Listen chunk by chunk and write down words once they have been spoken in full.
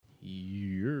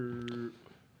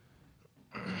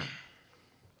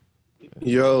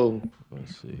Yo,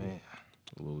 Let's see. Man,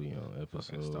 What we on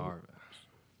fucking episode? starving.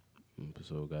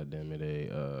 Goddamn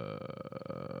it,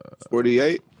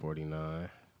 48, 49.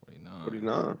 49.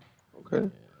 49. Okay,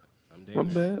 I'm my damn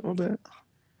bad, my bad.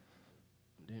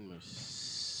 near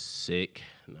sick.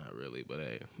 Not really, but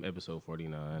hey, episode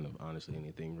 49 of honestly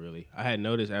anything really. I had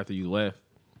noticed after you left,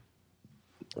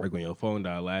 like when your phone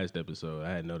died last episode, I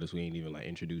had noticed we ain't even like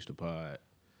introduced the pod.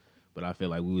 But I feel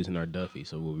like we was in our Duffy,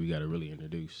 so what we got to really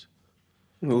introduce.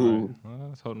 Ooh, Well,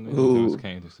 that's what the Ooh. niggas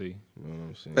came to see. You know what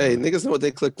I'm saying? hey, niggas know what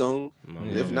they clicked on. My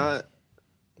Yeah. If mama- not,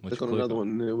 What click you on another one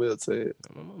and it will say it.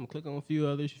 My mama click on a few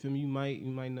others. You feel me? You might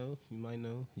know. You might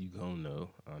know. You gon' know,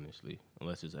 honestly.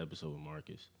 Unless it's an episode with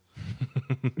Marcus.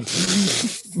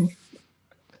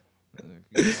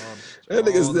 That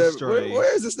nigga's never.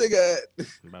 Where is this nigga at?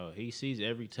 Bro, he sees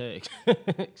every text.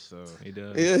 So, He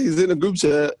does. Yeah, he's in a group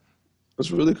chat. That's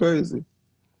really crazy.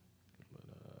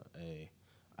 hey,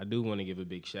 I do want to give a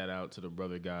big shout out to the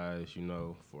brother guys, you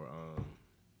know, for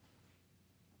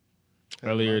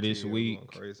earlier this week.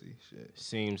 Crazy shit.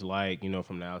 Seems like, you know,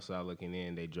 from the outside looking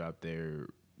in, they dropped their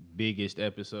biggest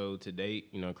episode to date.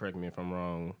 You know, correct me if I'm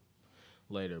wrong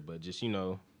later, but just, you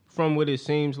know, from what it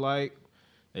seems like,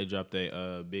 they dropped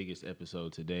their biggest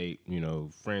episode to date. You know,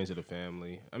 friends of the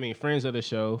family. I mean, friends of the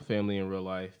show, family in real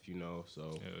life, you know, so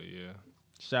Hell yeah.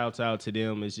 shouts out to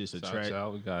them. It's just a Shouts track.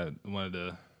 out. We got one of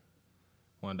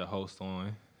the hosts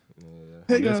on.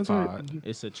 Hey on this guys, pod.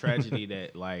 It's a tragedy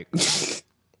that, like,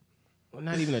 well,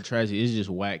 not even a tragedy. It's just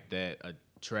whack that a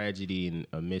tragedy and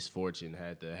a misfortune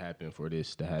had to happen for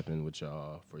this to happen with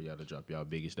y'all, for y'all to drop y'all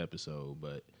biggest episode.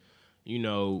 But, you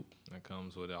know, That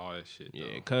comes with all that shit. yeah,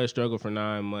 Though. cuz struggled for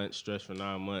 9 months, stressed for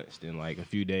 9 months. Then, like, a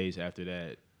few days after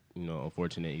that, you know,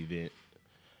 unfortunate event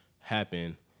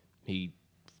happened.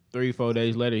 3-4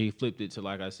 days later, he flipped it to,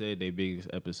 like I said, their biggest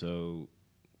episode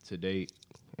to date.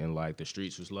 And, like, the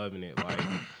streets was loving it. Like,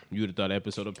 you would have thought the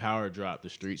episode of Power dropped. The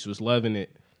streets was loving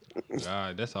it.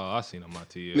 God, that's all I seen on my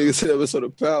TL. nigga said episode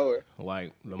of Power.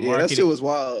 Like, the Yeah, that marketing, shit was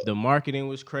wild. the marketing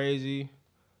was crazy.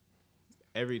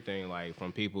 Everything, like,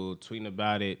 from people tweeting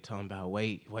about it, talking about,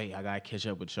 wait, I gotta catch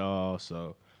up with y'all.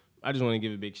 So I just want to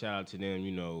give a big shout out to them.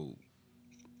 You know,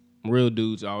 real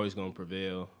dudes always gonna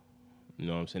prevail. You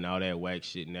know what I'm saying? All that whack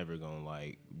shit never gonna,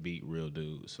 like, beat real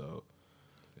dudes. So,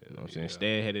 you know what I'm saying? Yeah.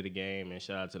 Stay ahead of the game, and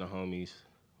shout out to the homies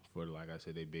for, like I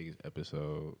said, their biggest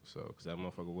episode. So, because that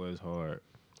motherfucker was hard.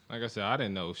 Like I said, I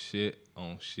didn't know shit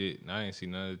on shit. I didn't see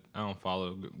none. I don't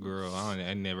follow the girl.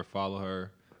 I never follow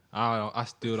her. I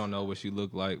still don't know what she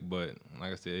looked like. But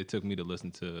like I said, it took me to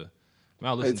listen to. I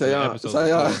Hey, listened to the episode. tell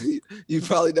y'all, before. you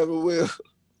probably never will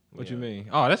What Yeah. you mean?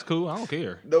 Oh, that's cool. I don't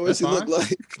care. know what That's she fine. look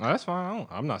like. Oh, that's fine.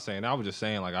 I'm not saying that. I was just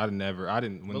saying like I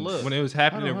didn't But look, when it was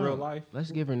happening in Hold real on. life.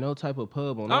 Let's give her no type of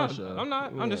pub on No, our show. I'm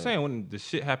not. I'm just Yeah. saying when the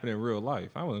shit happened in real life,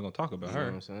 I wasn't gonna talk about You know what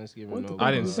her. I'm saying? Let's give her What no the pub.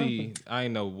 I didn't fuck? see. I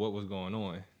didn't know what was going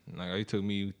on. Like it took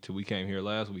me till we came here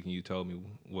last week, and you told me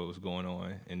what was going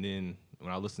on. And then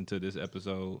when I listened to this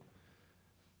episode,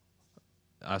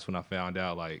 that's when I found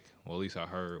out. Like, well, at least I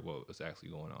heard what was actually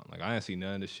going on. Like I didn't see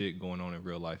none of the shit going on in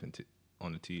real life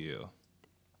on the TL.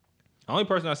 The only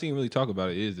person I seen really talk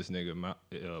about it is this nigga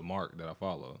Mark that I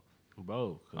follow.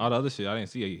 Bro. All the other shit I didn't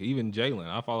see. Even Jalen,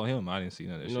 I follow him. I didn't see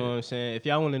none of that You shit. know what I'm saying? If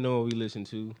y'all want to know what we listen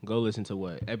to, go listen to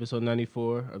what? Episode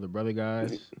 94 of The Brother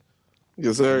Guys. Yes,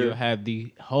 You'll sir. have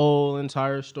the whole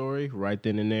entire story right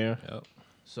then and there. Yep.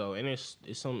 So, and it's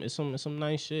some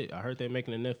nice shit. I heard they're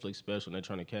making a Netflix special and they're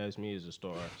trying to cast me as a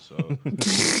star. So,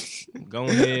 go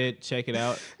ahead, check it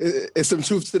out. It's some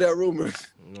truth to that rumor.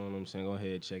 You know what I'm saying? Go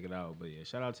ahead, check it out. But yeah,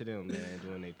 shout out to them, man,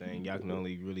 doing their thing. Y'all can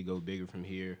only really go bigger from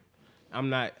here. I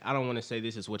don't want to say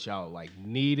this is what y'all like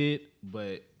needed,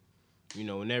 but you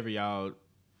know, whenever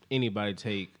anybody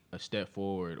take a step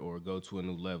forward or go to a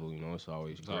new level, you know, it's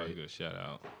always It's always a great. good shout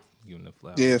out. Give him the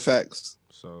flowers. Yeah, facts.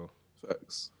 So,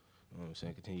 Facts. you know what I'm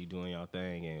saying? Continue doing y'all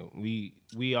thing. And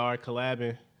we are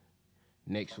collabing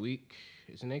next week.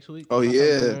 Is it next week? Oh Am I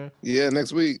yeah, talking there? yeah.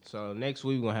 Next week. So next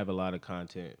week we're gonna have a lot of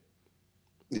content.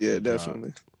 Yeah,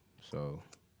 definitely. So,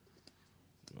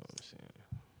 you know what I'm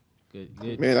saying?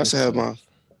 Good. Man, I good should have stuff.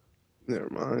 my. Never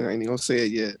mind. I ain't even gonna say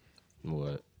it yet.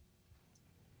 What?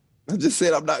 I just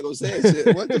said I'm not gonna say it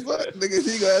shit. What the fuck, nigga?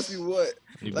 She gonna ask me what?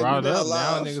 You Like, brought we it not up.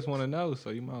 Now live. niggas want to know,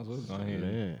 so you might as well go ahead.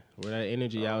 Man, where that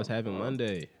energy I was having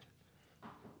Monday.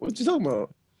 What you talking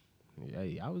about?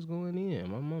 Yeah, I was going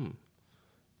in. My mama.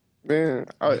 Man,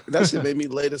 that shit made me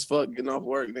late as fuck getting off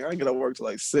work. Nigga, I get off work till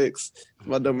like 6.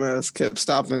 My dumb ass kept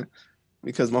stopping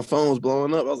because my phone was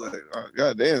blowing up. I was like, oh,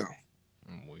 God damn,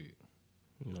 I'm weak.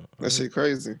 You know, that shit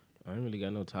crazy. I ain't really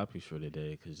got no topics for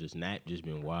today because this nap just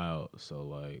been wild. So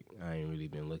like I ain't really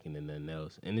been looking at nothing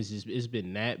else. And it's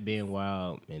been nap being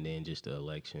wild and then just the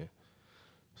election.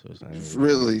 So it's not really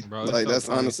Really, Bro, it's like so that's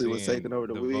funny honestly what's seeing taking over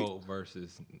the the week. vote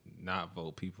versus not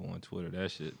vote people on Twitter.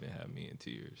 That shit been having me in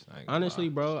tears. I ain't gonna honestly,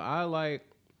 lie. bro. I like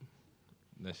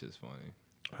That shit's funny.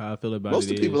 how I feel about Most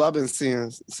it of the people is I've been seeing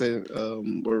say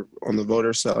were on the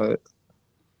voter side.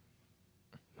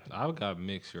 I've got a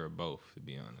mixture of both, to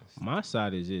be honest. my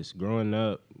side is this. Growing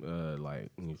up, like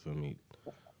you feel me,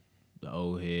 the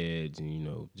old heads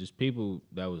and just people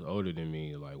that was older than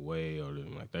me, like way older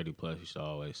than like 30 plus. Used to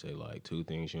always say like two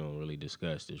things you don't really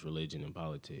discuss is religion and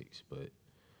politics, but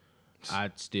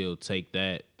I'd still take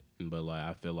that. But like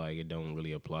I feel like it don't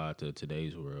really apply to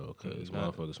today's world because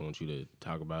motherfuckers want you to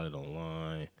talk about it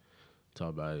online, talk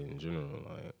about it in general.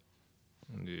 Like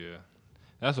Yeah.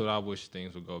 That's what I wish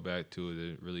things would go back to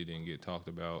that really didn't get talked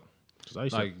about. 'cause I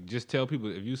used Like, just tell people,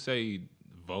 if you say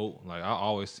vote, like, I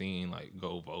always seen, like,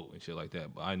 go vote and shit like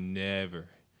that, but I never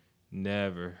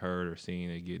heard or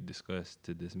seen it get discussed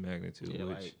to this magnitude, yeah,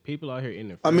 which, like people out here in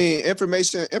the. I mean,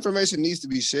 information needs to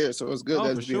be shared, so it's good Oh,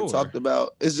 that for it's being sure. talked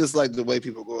about. It's just like the way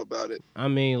people go about it. I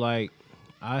mean, like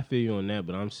I feel you on that,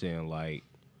 but I'm saying like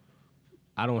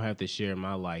I don't have to share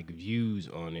my like views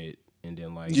on it, and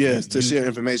then like Yes, to share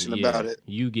information about it.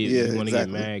 You Yeah, want to exactly. get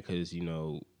mad because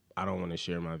I don't want to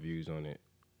share my views on it,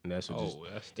 and that's what just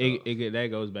that's tough. that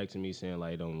goes back to me saying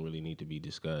like it don't really need to be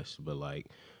discussed, but like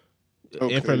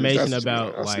Okay, information that's what you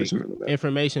mean. about I see what you mean by that.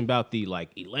 information about the like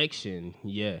election,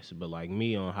 yes, but like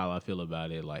me on how I feel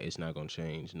about it, like it's not gonna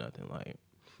change nothing. Like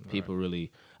people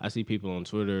really, I see people on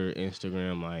Twitter,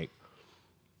 Instagram, like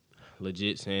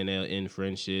legit saying they'll end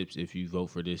friendships if you vote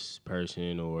for this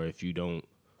person or if you don't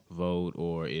vote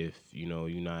or if you're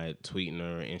not tweeting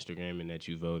or Instagramming that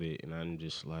you voted, and I'm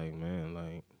just like, man,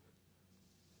 like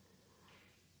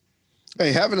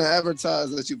Hey, having to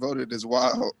advertise that you voted is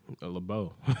wild. a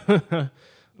LeBeau.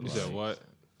 You said what?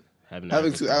 Having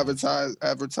Having advertise, to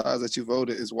advertise that you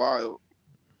voted is wild.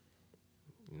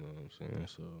 you know what I'm saying?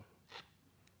 So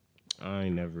I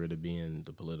ain't never really been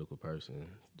the political person,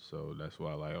 so that's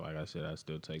why, like I said, I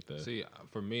still take the. See,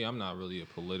 for me, I'm not really a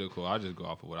political. I just go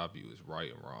off of what I view as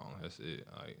right and wrong. That's it.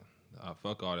 Like, I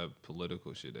fuck all that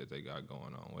political shit that they got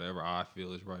going on. Whatever I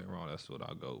feel is right and wrong, that's what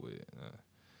I go with.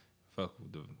 Fuck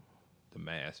with the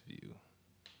mass view.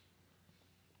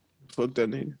 Fuck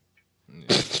that nigga.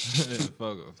 Yeah.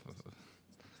 Fuck.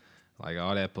 Like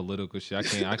all that political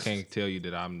shit. I can't tell you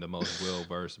that I'm the most well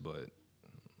versed, but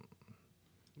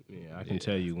Yeah, I can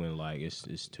tell you when like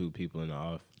it's two people in the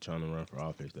off trying to run for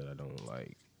office that I don't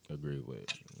like agree with.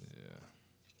 yeah.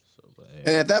 So, but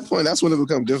And at that point, that's when it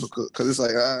becomes difficult because it's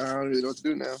like I don't really know what to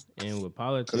do now. and with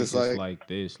politics, it's it's like- like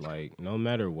this. Like no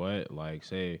matter what, like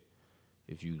say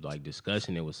if you like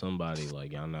discussing it with somebody,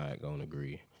 like y'all not gonna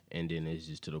agree, and then it's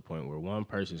just to the point where one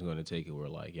person's gonna take it where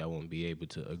like y'all won't be able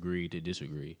to agree to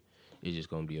disagree. It's just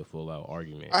gonna be a full out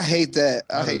argument. I hate that.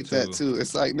 I I do hate that too. too.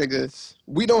 It's like, nigga,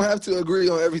 we don't have to agree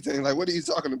on everything. Like, what are you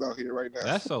talking about here right now?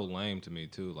 That's so lame to me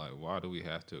too. Like, why do we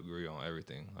have to agree on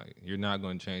everything? Like, you're not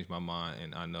going to change my mind,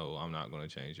 and I know I'm not going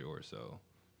to change yours. So,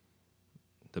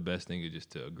 the best thing is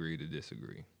just to agree to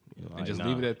disagree, Like, and just nah.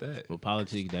 leave it at that. With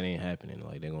politics, that ain't happening.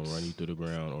 Like they're gonna run you through the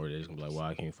ground, or they're just gonna be like, "Well,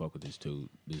 I can't fuck with this dude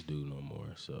no more."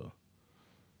 So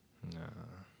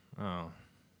Nah,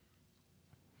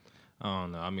 I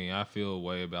don't know. I mean, I feel a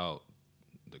way about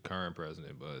the current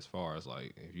president, but as far as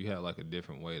like, if you have like a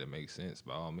different way that makes sense,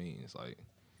 by all means, like,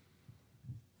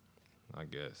 I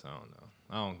guess I don't know.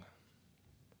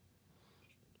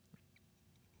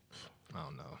 I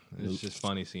don't know. It's just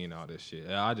funny seeing all this shit.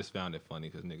 I just found it funny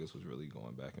because niggas was really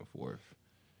going back and forth.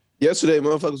 Yesterday,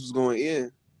 motherfuckers was going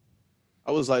in.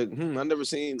 I was like, I never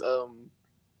seen.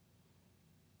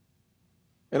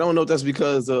 And I don't know if that's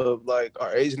because of like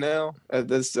our age now at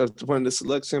the point of the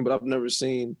selection, but I've never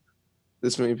seen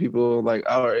this many people like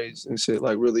our age and shit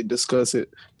like really discuss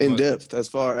it in What? depth as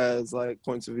far as like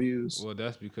points of views. Well,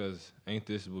 that's because ain't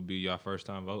this would be your first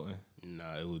time voting?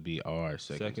 nah, it would be our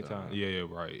second time. Yeah,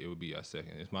 right. It would be our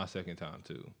second. It's my second time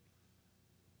too.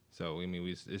 So I mean,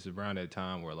 it's around that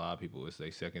time where a lot of people would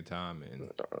say second time and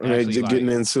And they just getting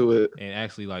into it. and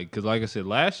actually like because like I said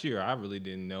last year I really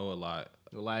didn't know a lot.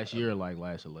 Last year, like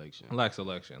last election. Last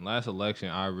election,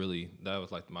 I really that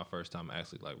was like my first time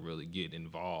actually like really getting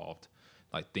involved,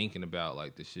 like thinking about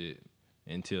like the shit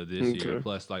until this year. Okay.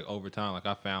 Plus, like over time, like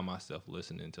I found myself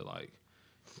listening to like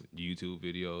YouTube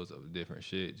videos of different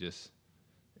shit, just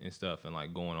and stuff, and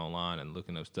like going online and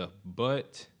looking up stuff.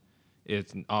 But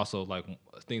it's also like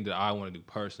a thing that I want to do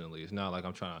personally. It's not like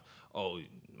I'm trying to,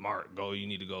 Mark, you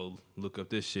need to go look up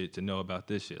this shit to know about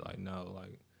this shit. Like no,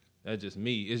 like That's just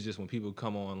me. It's just when people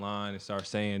come online and start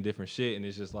saying different shit, and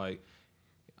it's just like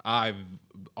I've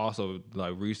also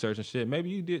like researching shit. Maybe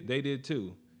you did, they did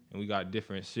too, and we got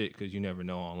different shit because you never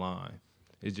know online.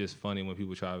 It's just funny when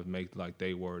people try to make like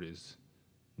they word is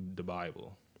the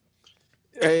Bible.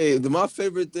 Hey, my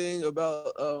favorite thing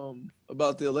about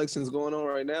the elections going on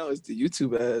right now is the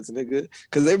YouTube ads, nigga,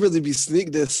 because they really be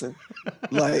sneak dissing.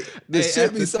 Like the Hey, shit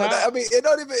at be the so. top- I mean, it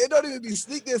don't even be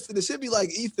sneak dissing. The shit be like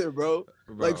ether, bro.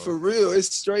 Like for real,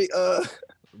 it's straight.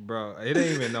 Bro, it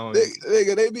ain't even on.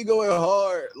 Nigga, they be going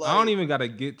hard. Like, I don't even gotta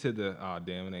get to the. Oh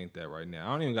damn, it ain't that right now.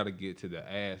 I don't even gotta get to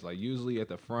the ads. Like usually at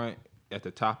the front, at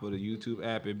the top of the YouTube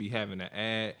app, it be having an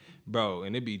ad, bro,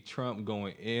 and it be Trump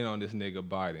going in on this nigga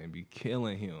Biden and be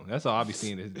killing him. That's all I be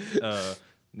seeing is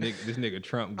this nigga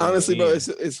Trump. Going honestly, bro, in.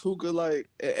 it's hookah. Like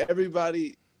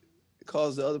everybody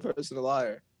calls the other person a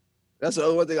liar. That's the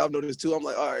only one thing I've noticed too. I'm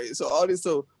like, all right, so all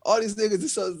these niggas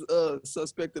is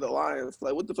suspected of lying.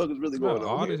 Like, what the fuck is really Bro, going on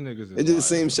all here? these niggas is It just liars,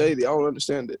 seems bro. shady. I don't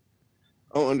understand it.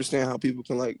 I don't understand how people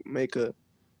can like make a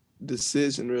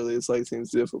decision. Really, it's like seems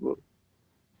difficult,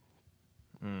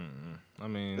 I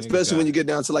mean, especially when you get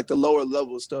down to like the lower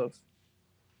level stuff.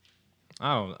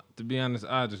 I don't. To be honest,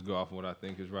 I just go off of what I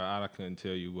think is right. I couldn't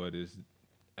tell you what is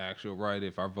actual right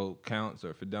if our vote counts or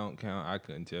if it don't count. I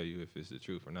couldn't tell you if it's the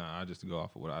truth or not. I just go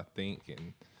off of what I think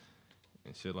and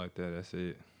shit like that. That's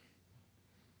it.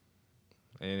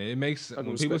 And it makes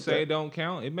when people say it don't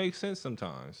count, it makes sense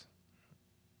sometimes.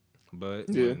 But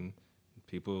when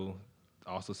people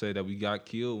also say that we got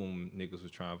killed when niggas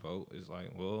was trying to vote, it's like,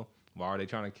 well, why are they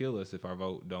trying to kill us if our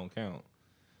vote don't count?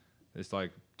 It's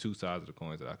like two sides of the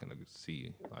coins that I can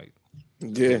see, like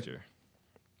the picture.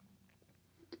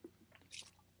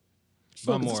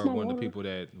 But I'm more one of the people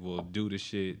that will do the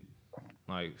shit,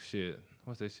 like shit.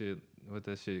 What's that shit? What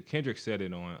that shit? Kendrick said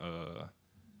it on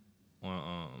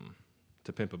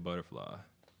To Pimp a Butterfly.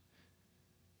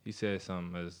 He said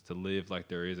something as to live like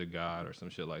there is a God or some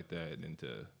shit like that, and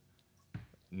to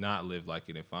not live like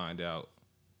it and find out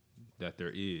that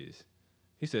there is.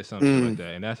 He said something like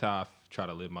that, and that's how I try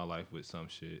to live my life with some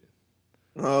shit.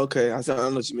 Oh, okay, I know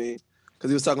what you mean. Because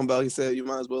he was talking about, he said you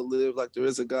might as well live like there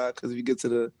is a God. Because if you get to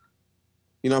the,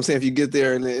 you know what I'm saying, if you get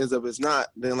there and it ends up it's not,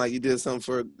 then like you did something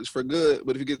for good.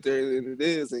 But if you get there and it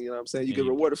is, then you know what I'm saying, you get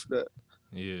rewarded for that.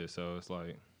 Yeah, so it's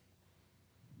like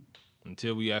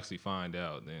until we actually find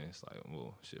out, then it's like,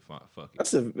 well, shit, fuck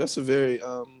it. That's a very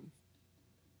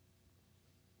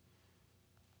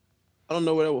I don't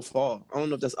know where that will fall. I don't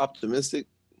know if that's optimistic.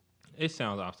 It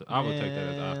sounds optimistic. I would take that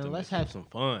as optimistic. Let's have some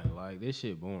fun. Like this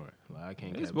shit boring. Like I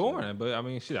can't. It's boring, but I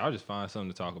mean, shit. I'll just find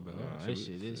something to talk about. This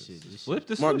shit. Flip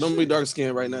the Mark, switch. don't be dark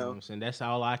skinned right You know now. what I'm saying? That's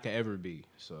all I could ever be.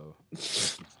 So,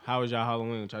 how was y'all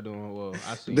Halloween? What y'all doing? Well,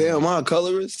 I see. Damn, I'm a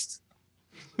colorist.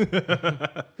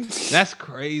 That's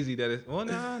crazy. That is. Well,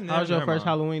 nah. How was your first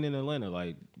Halloween in Atlanta?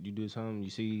 Like, you do something? You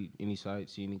see any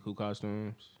sights? See any cool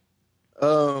costumes?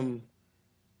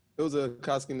 It was a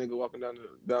Koski nigga walking down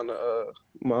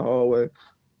my hallway.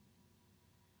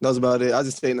 That was about it. I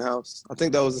just stayed in the house. I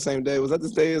think that was the same day. Was that the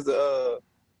day as the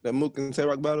that Mook and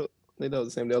Tay-Rock battle? I think that was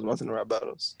the same day I was watching the rap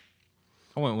battles.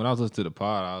 When I was listening to the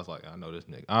pod, I was like, I know this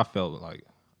nigga. I felt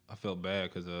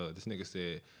bad because this nigga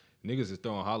said niggas is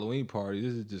throwing Halloween parties.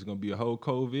 This is just gonna be a whole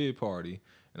COVID party,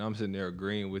 and I'm sitting there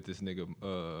agreeing with this nigga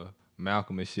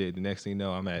Malcolm and shit. The next thing you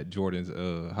know, I'm at Jordan's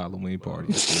Halloween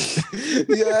party.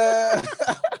 Yeah.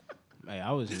 Hey,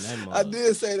 I was in that mode. I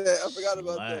did say that. I forgot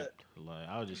about that. Like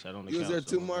I was just sat on the You couch. was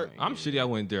there too, Mark? I'm shitty. I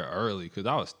went there early because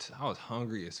I was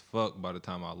hungry as fuck by the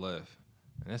time I left,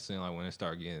 and that seemed like when it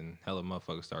started getting hella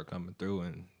motherfuckers start coming through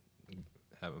and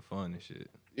having fun and shit.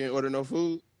 You ain't order no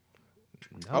food?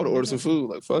 No, I would order some food.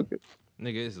 Like fuck it.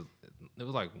 Nigga, it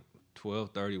was like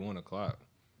 12:30, 1 o'clock.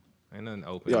 Ain't nothing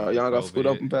open. Y'all got food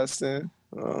open past 10?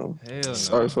 Hell no.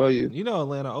 Sorry for you. You know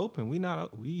Atlanta open.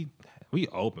 We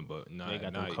open, but not They got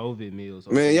at them night. COVID meals.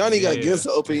 Man, y'all ain't got Ginza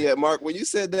open yet, Mark. When you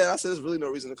said that, I said there's really no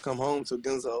reason to come home till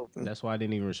Ginza open. That's why I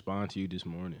didn't even respond to you this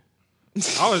morning.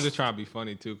 I was just trying to be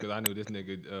funny too, because I knew this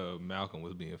nigga Malcolm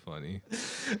was being funny.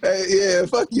 Hey, yeah,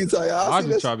 fuck you, Ty. I was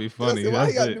just trying to be funny. Why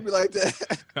you gotta do me like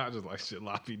that? I was just like, shit,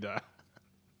 Loppy die.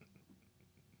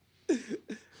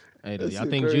 Hey, do y'all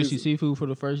think Juicy Seafood for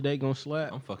the first date gonna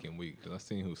slap? I'm fucking weak because I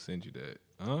seen who sent you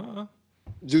that.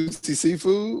 Juicy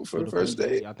Seafood for the first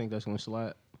date? I think that's gonna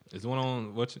slap. Is the one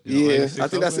on what? Yeah, I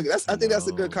think that's a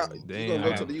good. Damn,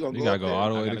 you gotta go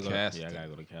all the way to Castle. Yeah, I gotta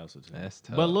go to Castle too. That's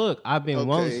tough. But look, I've been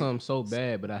wanting something so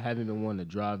bad, but I haven't been wanting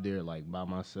to drive there like by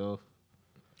myself.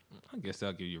 I guess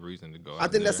that'll give you a reason to go. I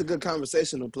think that's a good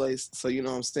conversational place. So you know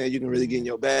what I'm saying, you can really get in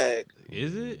your bag.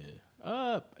 Is it?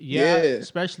 Yeah, Yeah.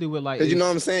 especially with like, Cause you know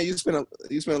what it's, I'm saying.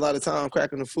 You spend a lot of time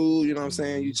cracking the food. You know what I'm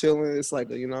saying. You chilling. It's like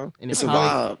and it's a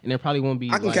vibe. it probably won't be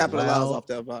I can like capitalize loud, off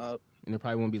that vibe. and it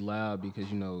probably won't be loud because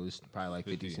it's probably like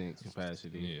 50%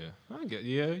 capacity.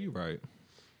 Yeah, you're right.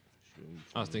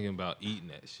 I was thinking about eating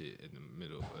that shit in the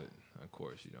middle, but of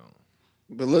course you don't.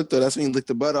 But look though, that's when you lick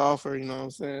the butter off her. You know what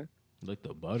I'm saying. Lick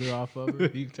the butter off of her.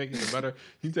 You taking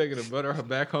the butter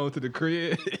back home to the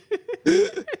crib.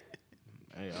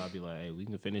 Hey, I'll be like, hey, we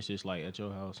can finish this like at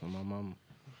your house on my mama.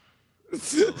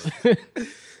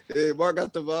 Hey, Mark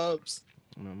got the vibes.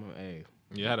 Hey,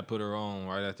 You had to put her on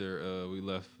right after we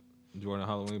left during the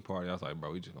Halloween party. I was like,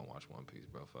 bro, we just gonna watch One Piece,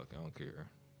 bro. Fuck, I don't care.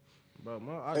 bro,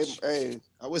 Hey,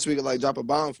 I wish we could like drop a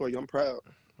bomb for you. I'm proud.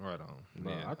 Right on.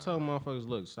 bro, Man, I told motherfuckers,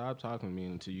 look, stop talking to me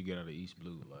until you get out of East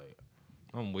Blue. Like,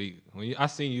 I'm weak. I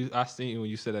seen you when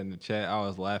you said that in the chat. I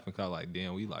was laughing cause like,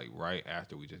 damn, we like right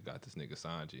after we just got this nigga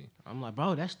Sanji. I'm like,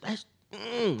 bro, that's like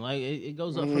it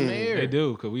goes up from there. They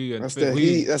do, cause That's that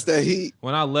heat. That's that heat.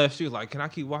 When I left, she was like, "Can I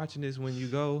keep watching this when you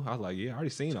go?" I was like, "Yeah, I already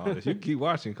seen all this. You can keep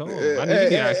watching. Come on, I need you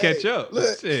gotta catch up."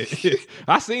 Look. Shit.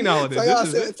 I seen all of this.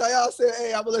 Tayal said,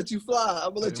 "Hey, I'm gonna let you fly.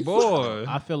 I'm gonna let you fly." Boy.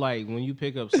 I feel like when you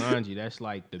pick up Sanji, that's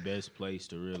like the best place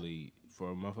to really,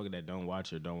 for a motherfucker that don't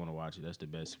watch it or don't want to watch it, that's the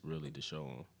best really to show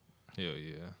them. Hell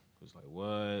yeah. It's like,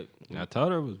 what? And I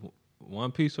told her it was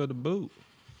One Piece or the boot.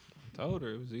 I told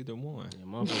her it was either one. Yeah,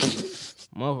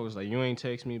 motherfuckers like, you ain't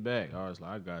text me back. I was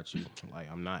like, I got you. Like,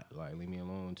 I'm not. Like, leave me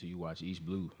alone until you watch East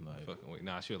Blue. Like, Fucking wait.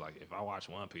 Nah, she was like, if I watch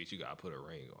One Piece, you gotta put a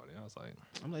ring on it. I was like,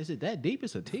 I'm like, is it that deep?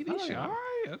 It's a TV all right, show. all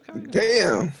right, okay.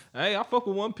 Damn. Hey, I fuck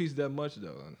with One Piece that much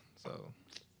though. So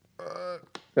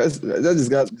That just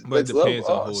got. but it next level. depends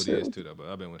on Oh, who shit. it is too though. But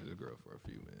I've been with this girl for a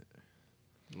few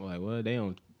minutes. Like, what? They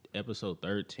on episode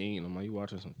 13. I'm like, you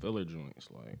watching some filler joints.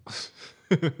 Like,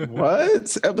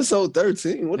 What? Episode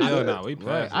 13. What is Hell that? no, we right.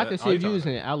 passed I that. can Oh, see you if you was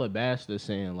talking- in Alabasta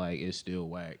saying, like, it's still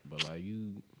whack. But, like,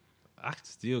 you I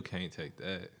still can't take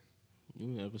that.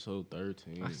 in episode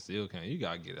 13. I still can't. You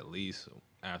gotta get at least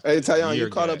after. Hey, the Tayon, year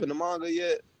you caught gap. up in the manga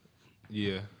yet?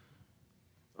 Yeah.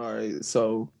 All right.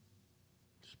 So,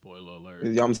 Spoiler alert.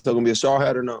 is y'all still gonna be a Straw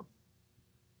Hat or no?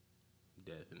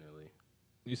 Definitely.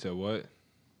 You said what?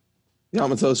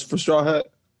 Yamato's for Straw Hat.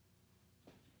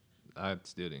 I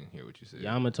still didn't hear what you said.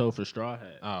 Yamato for Straw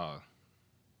Hat.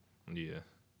 Yeah.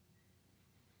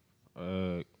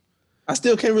 I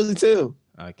still can't really tell.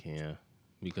 I can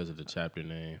because of the chapter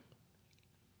name.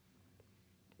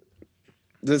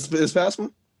 This past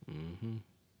one? Mm-hmm.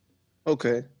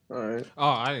 Okay. All right. Oh,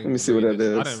 I didn't. Let me see what read that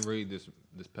this. I is. didn't read this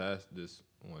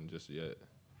one just yet.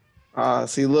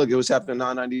 See, look, it was chapter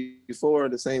 994.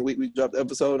 The same week we dropped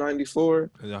episode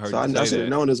 94. And I heard So I you should say have that.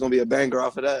 known there's gonna be a banger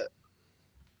off of that.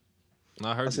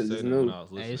 I heard I you said say just that knew. when I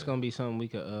was listening. Hey, it's gonna be something we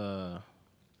could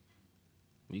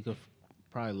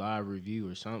probably live review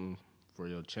or something for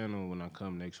your channel when I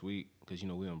come next week, because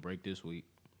we on break this week.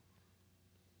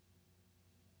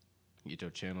 Get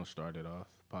your channel started off,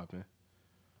 popping.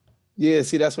 Yeah,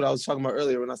 see, that's what I was talking about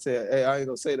earlier when I said, "Hey, I ain't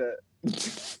gonna say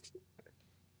that."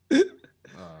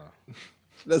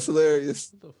 That's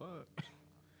hilarious. What the fuck?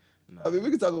 Nah, I mean, we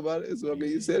can talk about it. So, I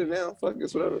mean, you said it now. Fuck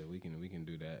it's whatever. yeah, we can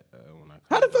do that when I come.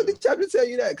 How the fuck did chapter tell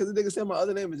you that? Because the nigga said my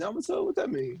other name is Yamato. What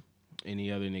that mean?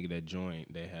 Any other nigga that joined,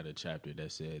 they had a chapter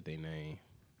that said they name.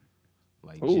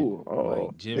 Like, Ooh,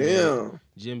 damn.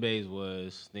 Jinbei's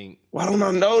was, Why don't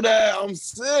I know that? I'm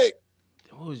sick.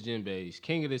 what was Jinbei's?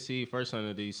 King of the Sea, First Son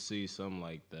of the Sea, something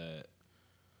like that.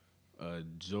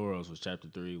 Zoro's was chapter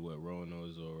 3 with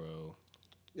Roanoke Zoro.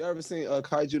 You ever seen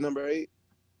Kaiju number 8?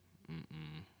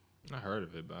 Mm-mm. I heard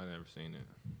of it, but I never seen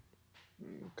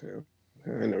it. Okay.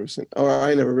 I ain't never seen it. Oh, I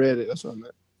ain't never read it. That's what I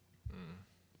meant.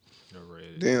 Never read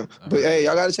it. Damn. But hey,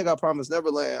 y'all gotta check out Promised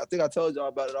Neverland. I think I told y'all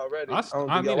about it already. I don't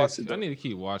think y'all watched it. I need to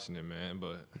keep watching it, man.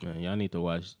 But Man, y'all need to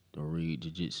watch or read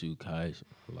Jujutsu Kaisen.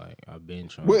 Like, I've been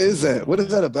trying. What to is that? What is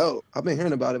that about? I've been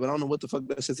hearing about it, but I don't know what the fuck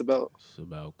that shit's about. It's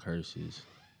about curses.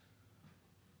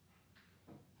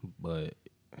 But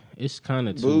it's kind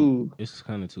of Boo.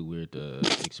 too weird to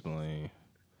explain.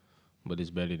 But it's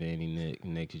better than any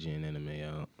next gen anime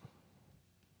out.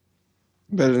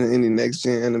 Better than any next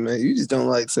gen anime. You just don't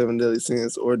like Seven Deadly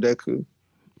Sins or Deku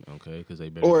Okay, because they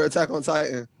better. or Attack on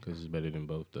Titan. Because it's better than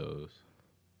both those.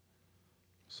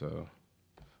 So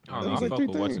I don't know. Those I are fuck three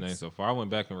with what's the things. name so far. I went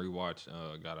back and rewatched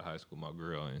Got a High School, My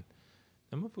Girl, and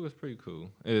that motherfucker's pretty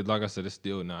cool. Like I said, it's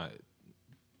still not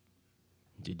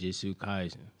Jujutsu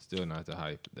Kaisen. the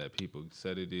hype that people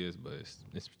said it is, but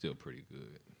it's still pretty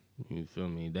good. You feel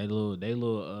me? They little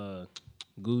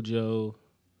Gujo,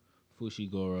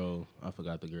 Fushiguro, I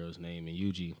forgot the girl's name, and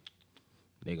Yuji,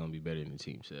 they gonna be better than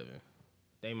Team 7.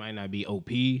 they might not be OP,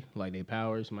 like their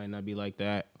powers might not be like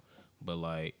that, but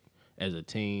like as a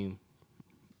team,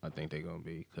 I think they're gonna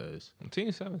be because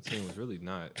Team 17 was really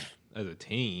not as a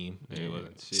team. It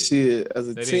wasn't shit. Shit, as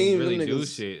a They team, didn't really them do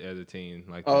niggas. shit as a team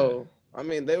like that. Oh, I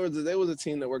mean, they was a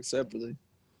team that worked separately.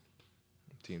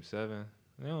 Team 7.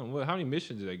 How many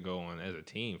missions did they go on as a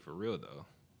team for real though?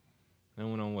 They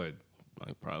went on what?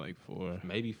 like probably like 4.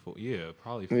 Maybe 4. Yeah,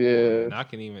 probably 4. Yeah. And I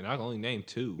can only name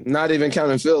 2. Not even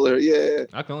counting filler. Yeah.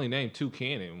 I can only name 2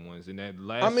 canon ones, and that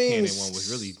last I mean, canon one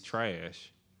was really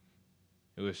trash.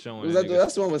 It was showing. Was that that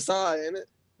that's the one with Sai, ain't it?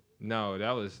 No,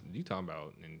 that was you talking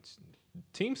about. And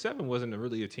Team 7 wasn't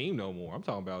really a team no more. I'm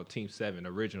talking about Team 7,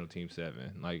 original Team 7,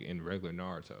 like in regular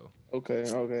Naruto. Okay.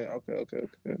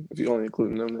 If you only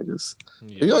including them niggas,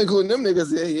 Yeah. if you only including them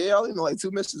niggas, yeah, I only know like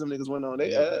 2 missions them niggas went on.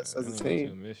 They ass as a only team.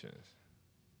 2 missions.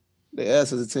 They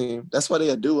ass as a team. That's why they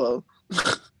a duo.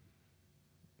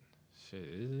 Shit,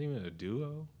 is it even a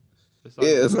duo? It's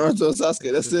Yeah, it's Naruto and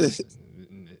Sasuke. That's it.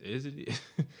 Is it?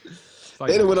 It's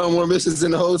They done went on more missions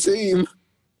than the whole team.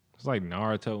 It's like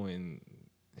Naruto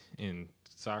and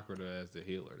Sakura as the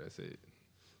healer. That's it.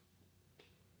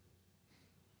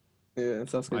 Yeah, and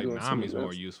Sasuke Like doing Nami's something more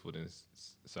else. useful than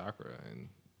Sakura, and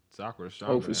Sakura's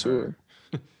stronger. Oh, for than sure.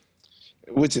 her.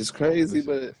 Which is crazy,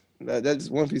 Listen. but that's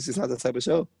One Piece is not that type of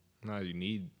show. No, you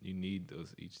need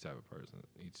those each type of person,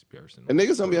 each person. And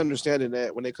niggas don't be understanding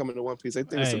that when they come into One Piece. They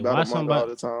think it's Hey, about why a manga all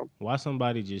the time. Why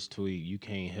somebody just tweet? You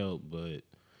can't help but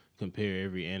compare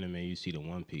every anime you see to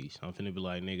One Piece. I'm finna be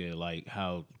like, nigga, like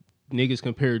how niggas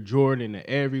compare Jordan to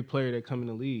every player that come in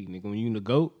the league. Nigga, when you the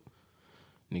GOAT,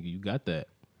 nigga, you got that.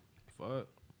 Fuck.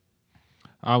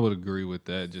 I would agree with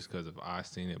that just because if I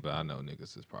seen it, but I know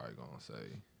niggas is probably gonna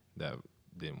say that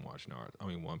didn't watch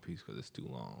One Piece because it's too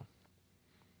long.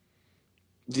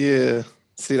 Yeah.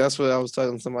 See, that's what I was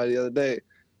talking to somebody the other day.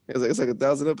 It's like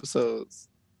 1,000 episodes.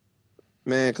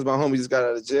 Man, because my homie just got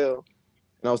out of jail.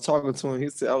 And I was talking to him. He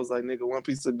said, I was like, nigga, One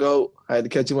Piece is a GOAT. I had to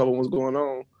catch him up on what's going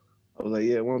on. I was like,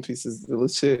 yeah, One Piece is the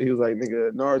shit. He was like,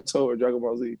 nigga, Naruto or Dragon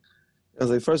Ball Z. I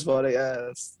was like, first of all, they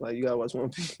asked, like, you gotta watch One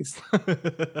Piece.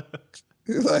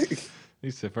 He's like,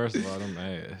 He said, first of all, them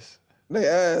ass. they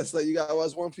asked, like, you gotta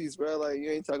watch One Piece, bro. Like,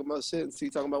 you ain't talking about shit until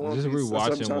you talking about One Just Piece. That's what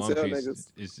I'm rewatching trying to One tell Piece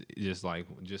niggas. is just like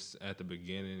just at the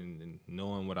beginning and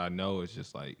knowing what I know is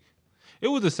just like it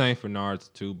was the same for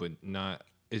Naruto too, but not.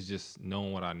 It's just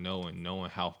knowing what I know and knowing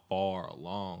how far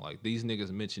along. Like these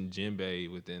niggas mentioned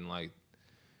Jinbei within like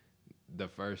the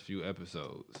first few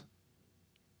episodes.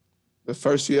 The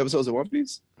first few episodes of One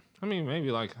Piece? I mean,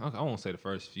 maybe like I won't say the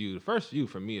first few. The first few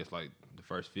for me is like the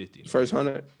first 50. First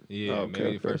 100? Yeah, Oh, okay, maybe the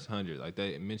okay. first 100. Like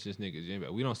they mention this nigga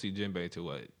Jinbei. We don't see Jinbei to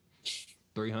what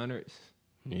 300.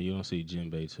 Yeah, you don't see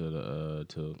Jinbei to the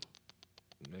to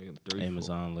Maybe 3,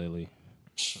 Amazon Lily.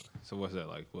 So what's that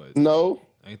like? What? No.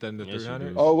 Ain't that in the Yes, you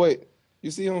 300? do. Oh, wait.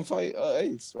 You see him fight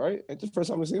Ace, right? Ain't the first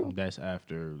time we see him? That's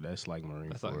after. That's like Marine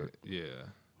That's for like it yeah.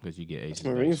 because you get Ace.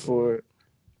 Marine for it.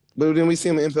 But then we see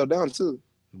him in Impel Down, too.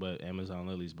 But Amazon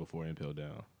Lily's before Impel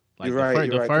Down. You're right.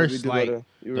 The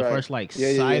first like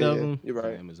Yeah, sight yeah, of yeah. him. You're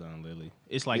right. Amazon Lily.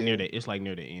 It's like Yeah. near the. It's like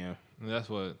near the end. And that's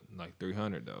what like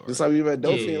 300 though. Right? Just like we met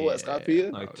Dolphy and what, Yeah.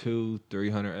 Skypea? Like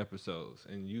 200-300 episodes,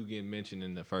 and you get mentioned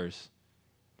in the first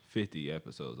 50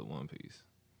 episodes of One Piece.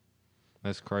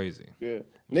 That's crazy. Yeah.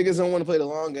 Niggas don't want to play the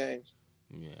long game.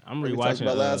 Yeah, I'm Like we talked rewatching.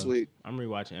 about last week. I'm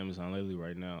rewatching Amazon Lily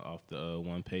right now off the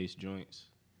One Piece joints.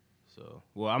 So,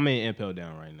 well, I'm in Impel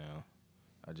Down right now.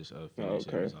 I just finished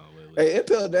okay. Amazon Lily. Hey,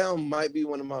 Impel Down might be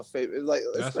one of my favorite.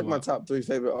 It's That's like my top 3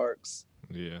 favorite arcs.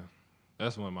 Yeah,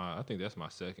 that's one of my. I think that's my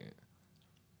second.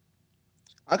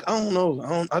 I don't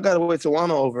know. I gotta wait till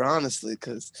Wano over, honestly,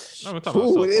 because I'm talking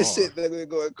about so this far. shit they're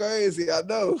going crazy. I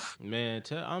know. Man,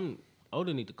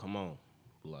 Oda need to come on.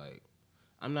 Like,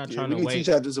 I'm not Yeah, trying we to need wait.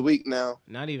 2 chapters a week now.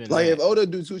 Not even Like that. if Oda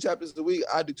do 2 chapters a week,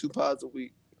 I do 2 pods a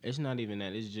week. It's not even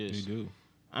that. It's You just do.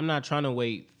 I'm not trying to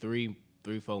wait 3-4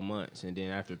 months and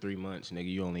then after 3 months, nigga,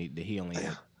 he only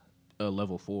at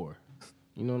level 4.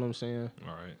 You know what I'm saying?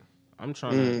 All right. I'm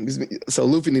trying to. So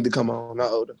Luffy need to come on,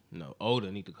 not Oda. No,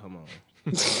 Oda need to come on.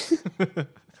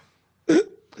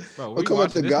 Bro, Oh, come on,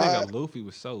 the this guy. nigga Luffy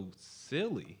was so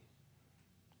silly.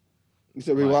 You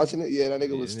said rewatching it? Yeah, that nigga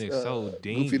Yeah, was this nigga so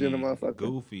dingy, goofy than a motherfucker.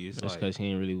 goofy. It's That's like because he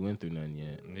ain't really went through nothing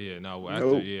yet. yeah, no.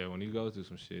 Nope. When you go through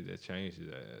some shit that changed his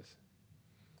ass.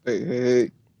 Hey.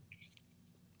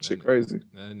 Shit crazy.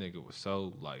 That nigga was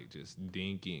so like just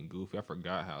dinky and goofy. I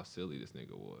forgot how silly this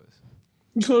nigga was.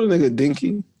 You call the nigga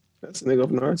Dinky? That's a nigga of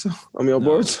Naruto. I mean, on No.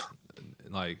 Boruto.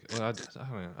 Like, well, I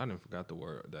didn't forgot the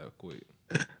word that quick.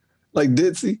 Like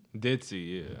Ditzy.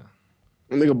 Ditzy, yeah.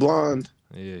 A nigga blonde.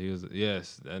 Yeah, he was.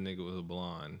 Yes, that nigga was a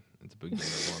blonde. at the beginning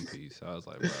of One Piece. I was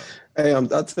like, bro, Hey, I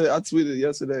tweeted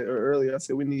yesterday or earlier. I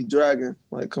said we need Dragon.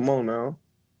 Like, come on now.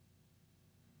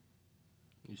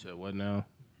 You said what now?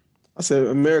 I said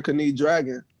America need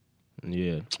Dragon.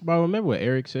 Yeah. Bro, remember what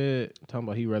Eric said? Talking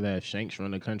about he'd rather have Shanks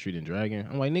run the country than Dragon.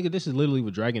 I'm like, nigga, this is literally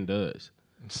what Dragon does.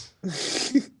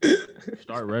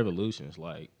 Start revolutions.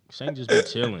 Like, Shanks just be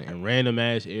chilling in random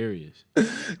ass areas.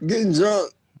 Getting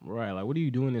drunk. Right. Like, what are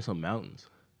you doing in some mountains?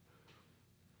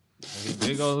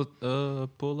 they go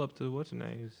pull up to what's the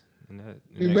names and that. And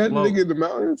You they mad at float. nigga in the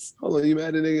mountains? Hold on, you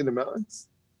mad at nigga in the mountains?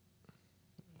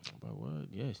 Bro, what?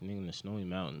 Yes, nigga in the snowy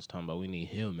mountains talking about we need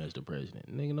him as the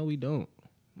president. Nigga, no, we don't.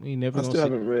 We ain't never I gonna still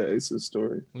see. haven't read Ace's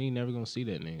story. We ain't never gonna see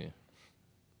that nigga.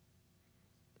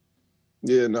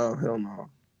 Yeah, no, hell no.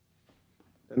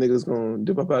 That nigga's gonna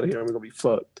dip up out of here and we're gonna be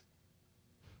fucked.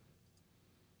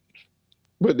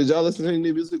 But did y'all listen to any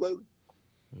new music lately?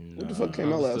 What the fuck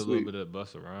came I out listened last to a little week? bit of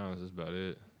Busta Rhymes. That's about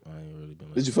it. I ain't really been.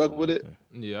 Did you listening fuck to with it?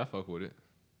 nothing. Yeah, I fuck with it.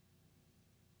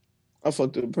 I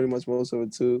fucked with pretty much most of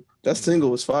it too. That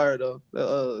single was fire though.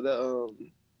 That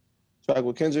track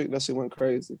with Kendrick, that shit went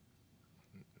crazy.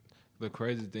 The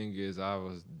crazy thing is,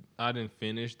 I didn't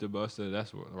finish the Busta.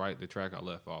 That's the track I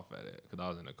left off at it because I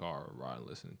was in the car riding,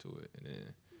 listening to it, and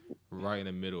then right in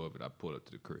the middle of it, I pulled up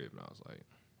to the crib and I was like,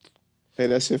 Hey,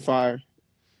 that shit fire.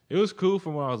 it was cool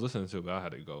from what I was listening to, but I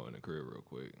had to go in the crib real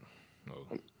quick.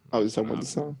 I was just talking about the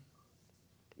song.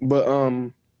 But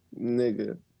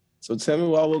nigga. So tell me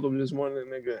why I woke up this morning,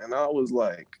 nigga, and I was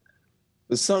like,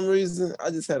 for some reason, I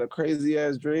just had a crazy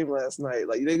ass dream last night.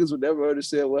 Like niggas would never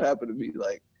understand what happened to me.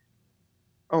 Like,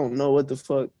 I don't know what the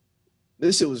fuck.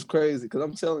 This shit was crazy because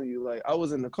I'm telling you, like, I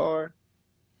was in the car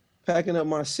packing up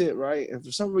my shit, right? And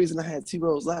for some reason, I had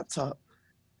T-Rose's laptop.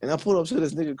 And I pulled up to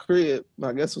this nigga crib.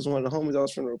 I guess it was one of the homies I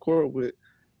was trying to record with.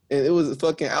 And it was a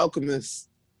fucking Alchemist.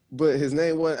 But his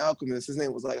name wasn't Alchemist. His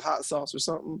name was like Hot Sauce or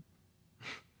something.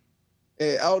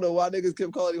 And I don't know why niggas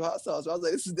kept calling him Hot Sauce. But I was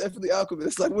like, this is definitely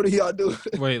Alchemist. Like, what are y'all doing?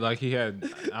 Wait, like he had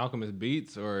Alchemist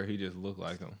beats, or he just looked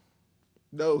like him?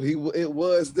 No, it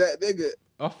was that nigga.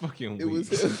 Oh, fucking It weak.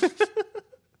 was him.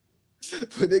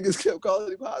 But niggas kept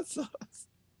calling him Hot Sauce.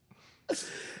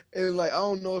 And like, I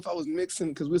don't know if I was mixing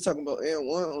because we was talking about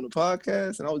N1 on the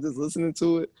podcast and I was just listening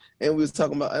to it. And I was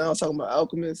talking about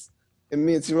Alchemist. And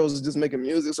me and T-Rose was just making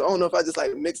music. So I don't know if I just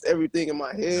like mixed everything in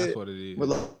my head. That's what it is. But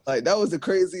like that was the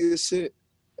craziest shit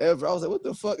ever. I was like, what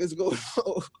the fuck is going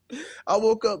on? I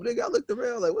woke up, nigga, I looked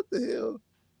around like, what the hell?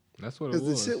 That's what it Because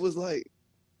the was. shit was like,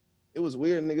 it was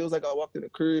weird, nigga. It was like I walked in the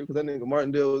crib because that nigga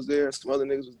Martindale was there. Some other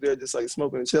niggas was there just like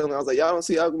smoking and chilling. I was like, y'all don't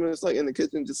see Alchemist like in the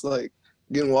kitchen just like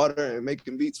getting water and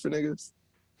making beats for niggas?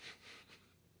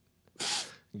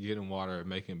 Getting water and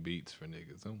making beats for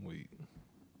niggas. I'm weak.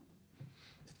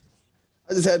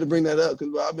 I just had to bring that up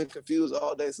because I've been confused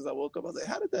all day since I woke up. I was like,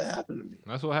 how did that happen to me?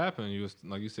 That's what happened. You was,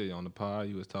 like you said, on the pod,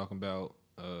 you was talking about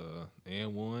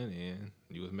N1 and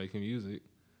you was making music.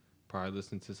 Probably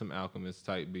listening to some Alchemist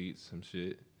type beats, some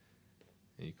shit.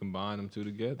 And you combine them two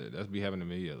together. That's be happening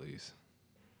to me at least.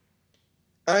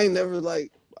 I ain't never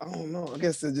like, I don't know. I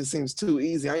guess it just seems too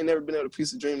easy. I ain't never been able to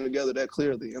piece a dream together that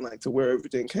clearly and like to where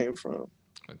everything came from.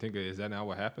 I think, is that not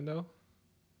what happened though?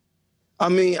 I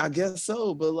mean, I guess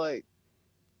so, but like,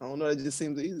 I don't know. It just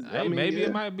seems easy. Hey, I mean, maybe yeah.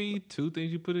 it might be two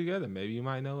things you put together. Maybe you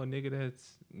might know a nigga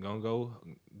that's gonna go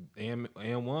and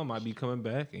one might be coming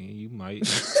back, and you might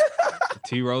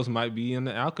T-Rose might be in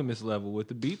the Alchemist level with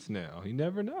the beats now. You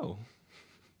never know.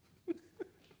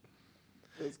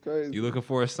 That's crazy. You looking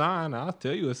for a sign? I'll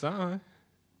tell you a sign.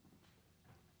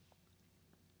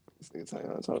 This nigga telling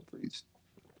you how to preach.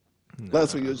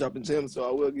 Last week you was dropping gems, so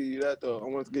I will give you that though. I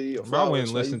want to give you a Bro, I flowers. wouldn't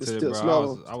Like, you listen can to it, still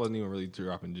bro. smell I wasn't even really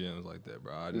dropping gems like that,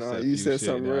 bro. I just Nah, said you a few said shit,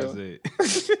 something and real.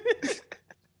 that's it.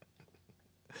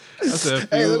 I said a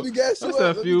few, Hey, let me gas you I up. said a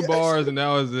Let me few gas bars, and that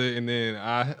was it. And then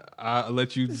I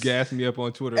let you gas me up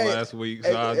on Twitter Hey, last week,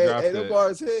 so I Hey, dropped the that.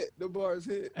 bars hit. The bars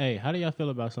hit. Hey, how do y'all feel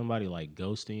about somebody like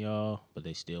ghosting y'all, but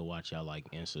they still watch y'all like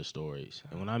Insta stories?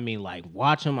 And when I mean like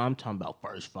watch them, I'm talking about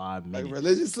first 5 minutes. Like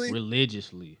religiously?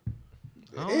 Religiously.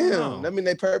 I don't know. Damn. That mean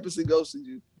they purposely ghosted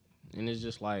you. And it's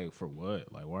just like, for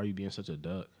what? Like, why are you being such a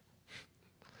duck?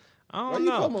 I Why don't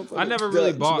you call know. motherfuckers I never really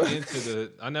ducks, bought bro? into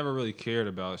the. I never really cared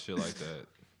about shit like that.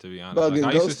 To be honest, About like,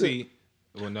 I getting used to ghosted?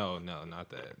 see. Well, no, not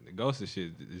that. The ghosted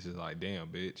shit is just like, damn,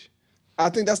 bitch. I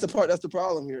think that's the part. That's the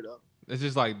problem here, though. It's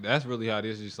just like that's really how it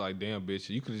is. It's just like, damn, bitch.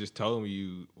 You could have just told me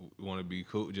you want to be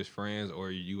cool, just friends,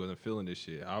 or you wasn't feeling this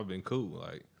shit. I've been cool.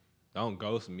 Like, don't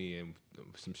ghost me, and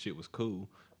some shit was cool.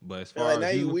 But as far Like, now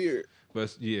as you you, weird.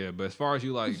 but as far as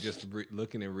you like just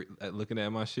looking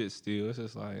at my shit still, it's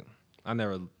just like I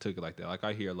never took it like that. Like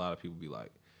I hear a lot of people be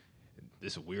like,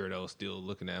 this weirdo still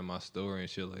looking at my story and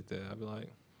shit like that. I'd be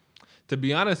like, to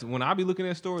be honest, when I be looking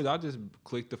at stories, I just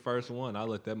click the first one. I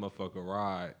let that motherfucker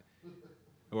ride.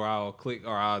 Or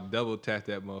I'll double tap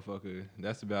that motherfucker.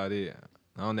 That's about it.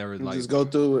 I don't never like just go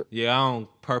through it. Yeah, I don't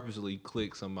purposely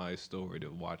click somebody's story to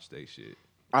watch they shit.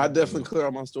 I definitely clear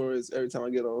out my stories every time I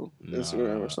get on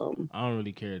Instagram or something. I don't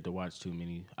really care to watch too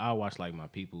many. I watch like my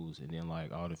peoples and then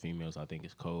like all the females I think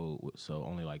is cold. So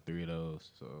only like 3 of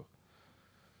those. So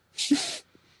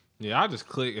yeah, I just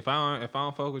click. If I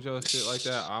don't fuck with your shit like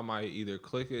that, I might either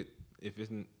click it if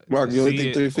it's Mark, you only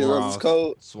think 3 females is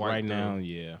cold? Right now,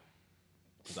 yeah.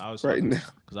 Cause I was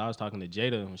talking to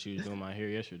Jada when she was doing my hair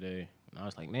yesterday, and I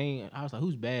was like,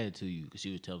 who's bad to you? Cause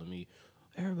she was telling me,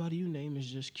 everybody you name is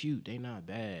just cute. They not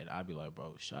bad. I'd be like,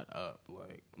 bro, shut up.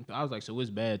 Like, I was like, so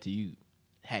what's bad to you?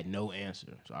 Had no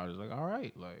answer. So I was like, all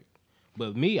right, like,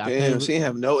 but me, she didn't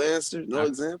have no answer, no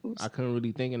examples. I couldn't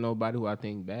really think of nobody who I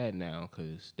think bad now,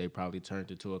 cause they probably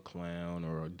turned into a clown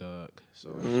or a duck. So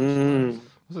what's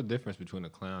the difference between a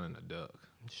clown and a duck?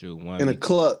 Shoot, one and a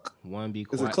cluck. One be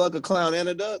quiet. Is a cluck a clown and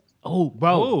a duck? Oh,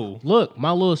 bro, look,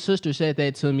 my little sister said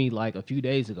that to me like a few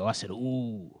days ago. I said,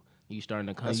 ooh. You starting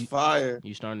to come. That's fire.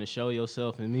 You starting to show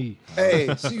yourself in me.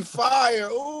 Hey, she fire.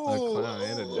 Ooh. A clown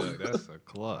and a duck. That's a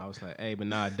cluck. I was like, hey, but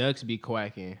nah, ducks be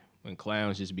quacking when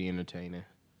clowns just be entertaining.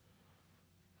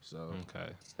 So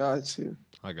I got you.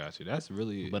 That's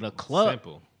really but a cluck.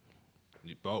 Simple.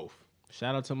 You both.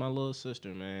 Shout out to my little sister,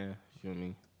 man. You feel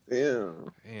me? Damn.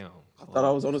 I thought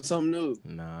I was on to something new.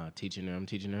 Nah, I'm teaching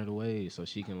her the way so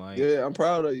she can like. Yeah, I'm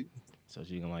proud of you. So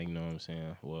she can like, you know what I'm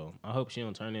saying? Well, I hope she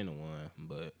don't turn into one,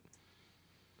 but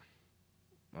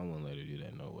I wouldn't let her do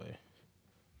that no way.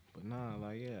 But nah,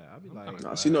 like I'll be like,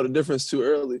 nah, she know the difference too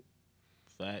early.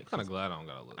 Facts. Kind of glad I don't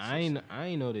got a little. I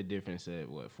ain't know the difference at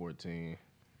 14.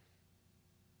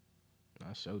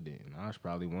 I sure didn't. I was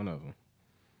probably one of them.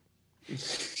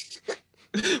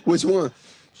 Which one?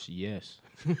 Yes.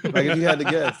 Like if you had to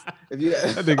guess,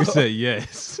 I think it said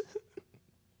yes.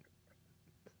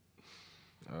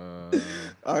 All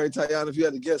right, Tayana, if you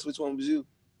had to guess, which one was you?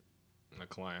 A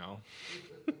clown.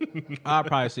 I'd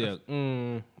probably say a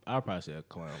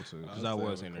clown too, because I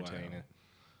was entertaining. Clown.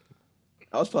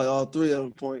 I was probably all 3 at a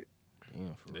point.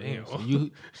 Damn. So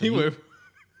you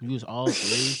was all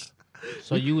 3.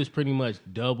 So you was pretty much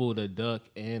double the duck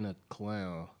and a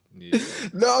clown. Yeah.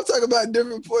 No, I'm talking about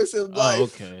different points in life. Oh,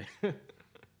 okay.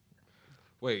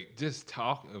 Wait, just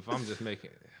talk. If I'm just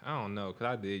making, I don't know, because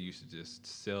I did used to just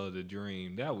sell the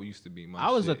dream. That used to be my.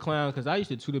 I was shit. a clown because I used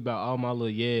to tweet about all my little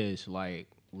years, like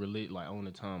really, like on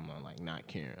the timeline, like not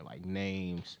caring, like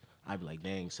names. I'd be like,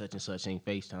 dang, such and such ain't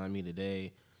FaceTime me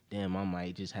today. Damn, I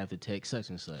might just have to text such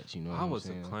and such. You know, I was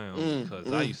a clown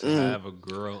because I used to have a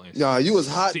girl and you was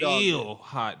hot dog. Still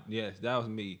hot. Yes, that was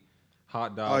me.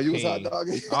 Hot dog. Oh, you king. was hot dog.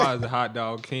 I was a hot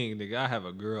dog king, nigga. I have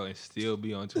a girl and still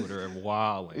be on Twitter and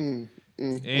wilding.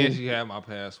 And she had my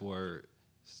password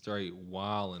straight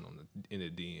wilding in the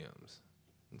DMs.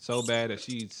 And so bad that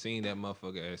she'd seen that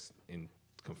motherfucker and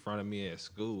confronted me at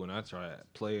school, and I tried to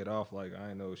play it off like I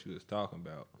didn't know what she was talking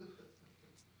about.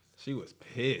 She was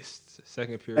pissed.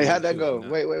 Second period. Hey, how'd that go?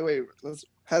 Wait.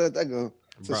 How did that go?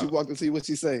 So she walked up to you. What'd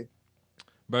she say?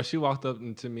 Bro, she walked up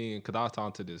to me because I was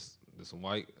talking to this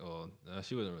white.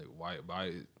 She wasn't really white, but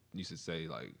I used to say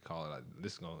call it like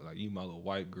this gonna like you my little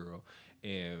white girl,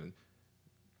 and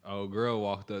old girl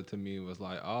walked up to me and was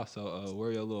like, "Oh, so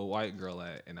where your little white girl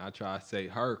at?" And I tried to say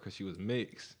her because she was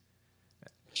mixed,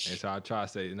 and so I tried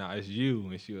to say, "Nah, it's you,"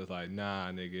 and she was like, "Nah,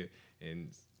 nigga," and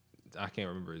I can't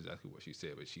remember exactly what she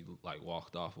said, but she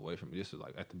walked off away from me. This was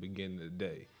at the beginning of the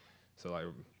day. So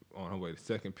on her way to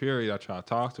second period, I tried to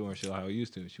talk to her and she how I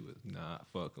used to, and she was not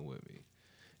fucking with me.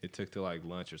 It took to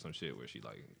lunch or some shit where she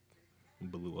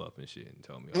blew up and shit and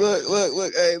told me.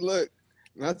 Look.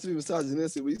 Not to be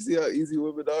misogynistic, but you see how easy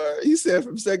women are. You said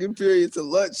from second period to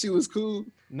lunch she was cool.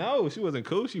 No, she wasn't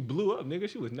cool. She blew up, nigga.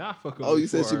 She was not fucking. Oh, you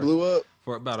said she blew up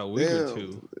for about a week or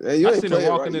two. Hey, I seen her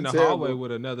walking in the hallway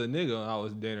with another nigga. And I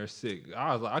was dinner sick.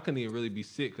 I was like, I couldn't even really be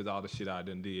sick because all the shit I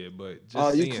done did. But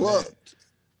just you clucked.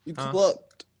 You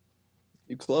clucked.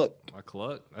 You clucked. I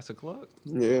clucked. That's a cluck.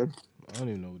 Yeah. I don't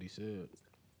even know what he said.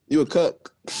 You a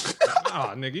cuck.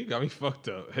 Oh, nigga, you got me fucked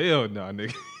up. Hell no,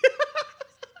 nigga.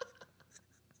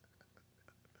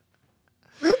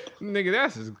 Nigga,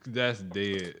 that's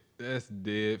dead. That's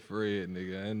dead Fred,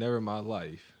 nigga. And never in my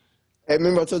life. Hey,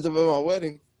 remember I told you about my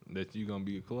wedding? That you gonna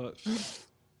be a cluck?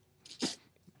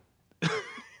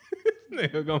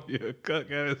 Nigga gonna be a cuck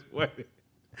at his wedding.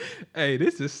 Hey,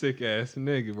 this is sick ass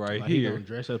nigga right here. He gonna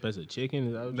dress up as a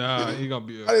chicken? Nah, he gonna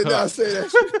be a I did not say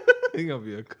that shit. He gonna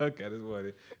be a cuck at his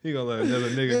wedding. He gonna let another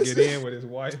nigga get in with his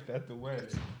wife at the wedding.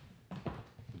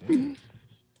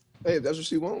 Hey, if that's what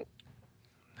she want.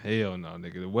 Hell no,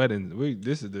 nigga. The wedding,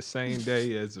 this is the same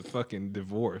day as a fucking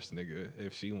divorce, nigga.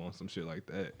 If she wants some shit like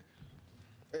that.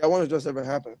 Hey, I wonder if that's ever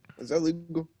happened. Is that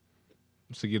legal?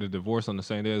 To get a divorce on the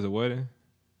same day as a wedding?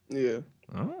 Yeah.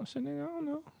 Oh shit, nigga, I don't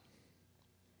know.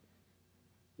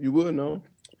 You would know.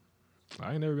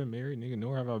 I ain't never been married, nigga,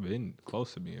 nor have I been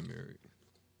close to being married.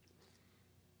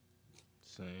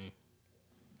 Same.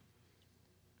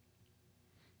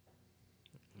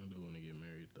 I do want to get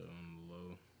married though on the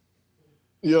low.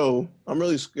 Yo, I'm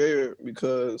really scared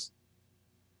because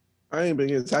I ain't been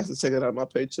getting taxes taken out of my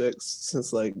paychecks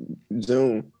since like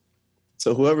June.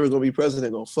 So whoever's gonna be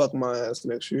president gonna fuck my ass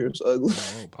next year. It's ugly.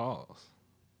 Oh, pause.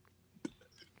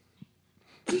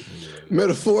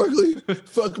 Metaphorically,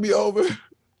 fuck me over.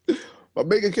 My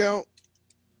bank account.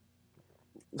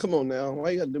 Come on now. Why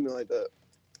you gotta do me like that?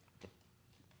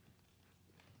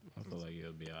 I feel like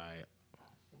it'll be alright.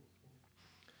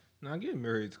 Nah, getting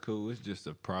married's cool. It's just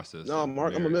a process. No, of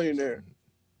Mark, I'm a marriage. millionaire.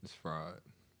 It's fraud.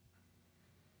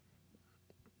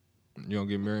 You don't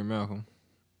get married, Malcolm?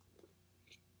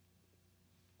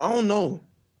 I don't know.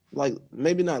 Like,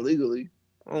 maybe not legally.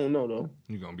 I don't know though.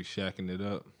 You gonna be shacking it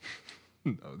up?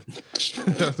 No,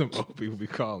 that's what old people be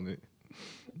calling it.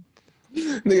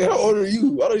 Nigga, how old are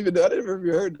you? I don't even know. I never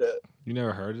even heard that. You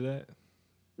never heard of that?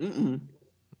 Mm-mm.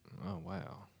 Oh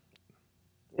wow,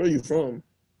 Where are you from?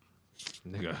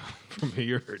 nigga, from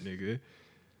here, nigga.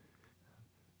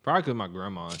 Probably cause my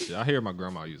grandma and shit. I hear my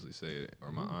grandma usually say it,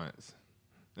 or my aunts,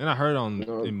 and I heard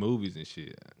it in movies and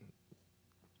shit.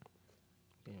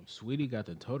 Damn, Sweetie got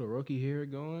the Todoroki hair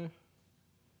going.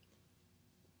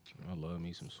 I love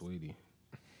me some Sweetie.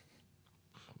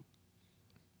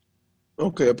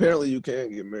 Okay, apparently you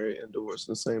can get married and divorced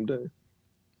the same day.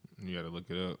 You gotta look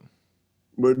it up.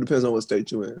 But it depends on what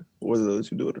state you're in, whether they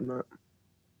let you do it or not.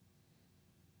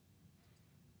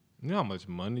 You know how much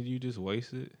money you just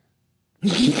wasted? I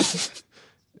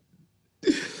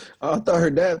thought her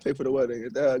dad paid for the wedding.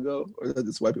 Did dad go? Or is that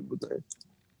just white people thing?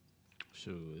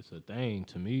 Shoot, it's a thing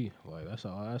to me. Like that's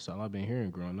all I've been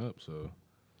hearing growing up. So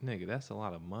Nigga, that's a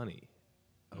lot of money.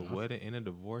 A wedding and a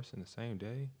divorce in the same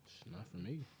day? it's not for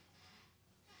me.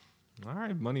 All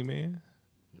right, money man.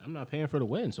 I'm not paying for the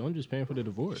wedding, so I'm just paying for the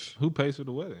divorce. Who pays for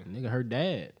the wedding? Nigga, her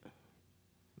dad.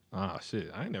 Ah, shit.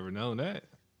 I ain't never known that.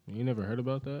 You never heard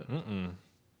about that? Mm-mm.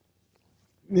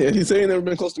 Yeah, he said he never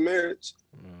been close to marriage.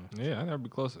 Yeah, I never be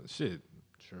close to shit.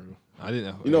 True. I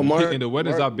didn't. You know, Mark. In the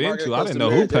weddings Mark, I've been Mark to, got I close didn't to know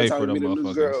who marriage every paid time for he them meet a new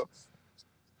motherfuckers. girl.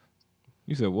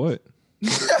 You said what?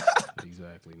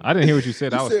 Exactly. I didn't hear what you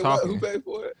said. He I was said what? talking. Who paid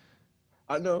for it?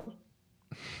 I know.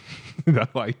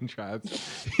 That's why he tried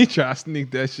to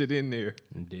sneak that shit in there.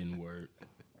 It didn't work.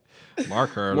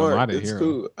 Mark heard Mark, him. I didn't it's hear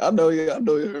cool. him. I know you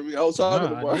heard me. I was talking Nah,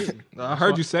 to I Mark. didn't. I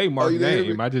heard you say Mark's you didn't hear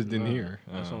name. me? I just didn't Nah, hear.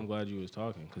 That's why I'm glad you was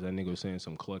talking, because that nigga was saying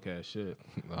some cluck ass shit.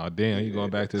 Oh damn, you going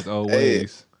back to his old Hey.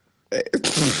 ways. Hey.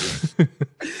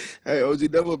 Hey,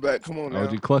 OG Double back. Come on now.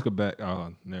 OG Clucker back.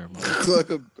 Oh, never mind.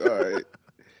 Cluck up. All right.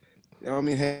 You know what I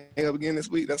mean? Hang up again this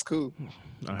week. That's cool.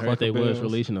 I Clucker heard they was bells.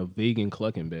 releasing a vegan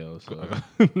clucking bell. So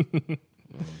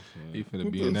He finna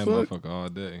What be the in that fuck? motherfucker all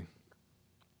day.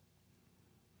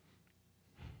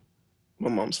 My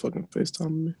mom's fucking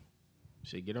FaceTiming me.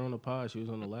 shit, get her on the pod. She was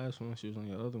on the last one. She was on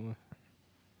your other one.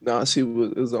 Nah, she's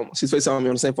FaceTiming me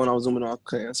on the same phone I was zooming on. I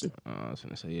couldn't answer. I was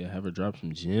gonna say, yeah, have her drop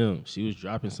some gems. She was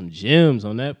dropping some gems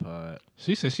on that pod.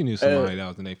 She said she knew somebody that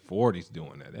was in their 40s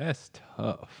doing that. That's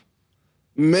tough.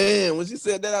 Man, when she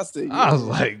said that, I said, yeah. I was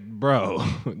like, bro,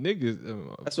 niggas,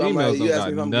 That's why I'm females like, you don't asked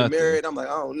me if got I'm nothing. getting married. I'm like,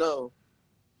 I don't know.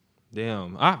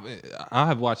 Damn, I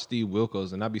have watched Steve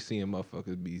Wilkos and I be seeing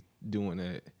motherfuckers be doing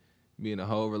that, be in a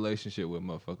whole relationship with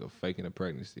motherfucker faking a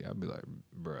pregnancy. I'd be like,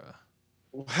 bruh,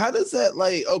 How does that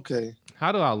okay?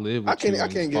 how do I live with I can't you? I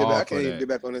and can't fall get back. I for can't even that? get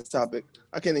back on this topic.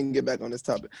 I can't even get back on this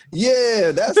topic.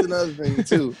 Yeah, that's another thing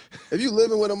too. If you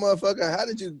living with a motherfucker, how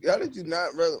did you not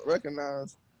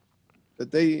recognize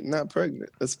that they not pregnant,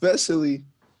 especially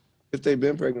if they've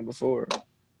been pregnant before?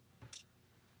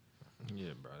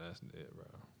 Yeah, bro, that's it, bro.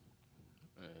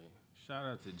 Hey, shout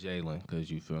out to Jalen, because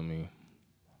you feel me.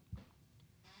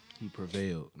 He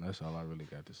prevailed. That's all I really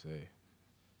got to say.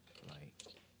 Like,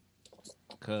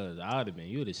 cause I would have been,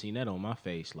 you would have seen that on my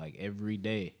face like every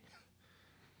day.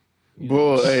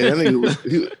 Boy, hey, that nigga was,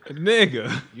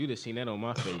 Nigga, You'd have seen that on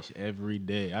my face every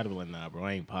day. I'd have been like, nah, bro,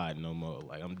 I ain't podding no more.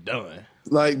 Like, I'm done.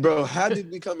 like, bro, how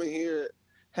did we come in here?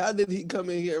 How did he come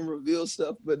in here and reveal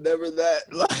stuff, but never that?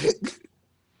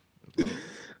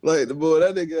 Like the boy,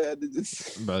 that nigga had to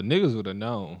just. bro, niggas would have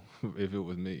known if it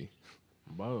was me.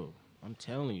 Bro, I'm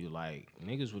telling you, like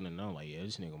niggas wouldn't know. Like, yeah,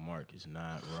 this nigga Mark is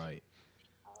not right.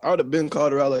 I would have been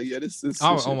called her out like, yeah, this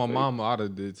On shit my fake. mama, I'd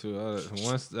have did too.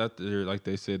 Once after, like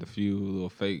they said, a few little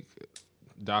fake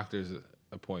doctor's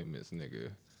appointments, nigga.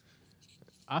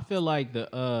 I feel like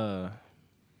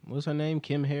what's her name?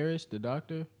 Kim Harris, the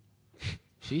doctor.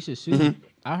 She should sue.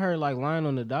 I heard like lying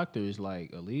on the doctor is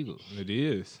like illegal. It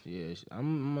is. Yeah,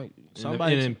 I'm like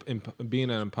Somebody being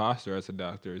an imposter as a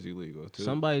doctor is illegal too.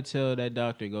 somebody tell that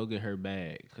doctor go get her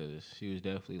bag because she was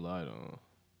definitely lied on.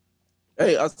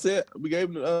 Hey, I said we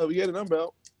gave the number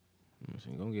out.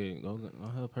 Go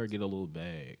help her get a little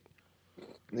bag.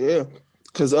 Yeah,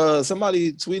 because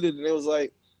somebody tweeted and it was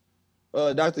like,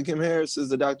 Dr. Kim Harris is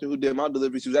the doctor who did my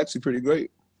delivery. She was actually pretty great.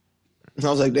 And I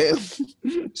was like, damn.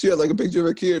 She had like a picture of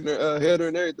her kid in her header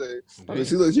and everything. I mean,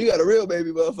 she got a real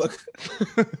baby, motherfucker.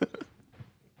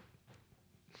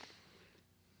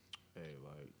 Hey,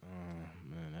 like,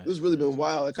 man, It's really been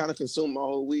wild. It kind of consumed my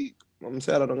whole week. I'm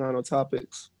sad I don't got no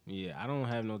topics. yeah, I don't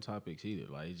have no topics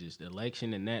either. Like, it's just the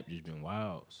election and that just been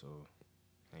wild. So,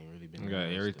 I ain't really been. You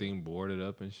got everything boarded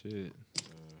up and shit.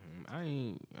 I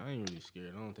ain't really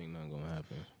scared. I don't think nothing gonna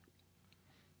happen.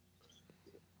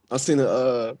 I seen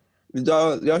did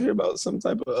y'all hear about some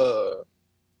type of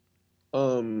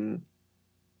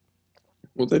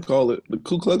what they call it, the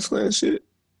Ku Klux Klan shit?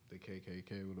 The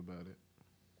KKK. What about it?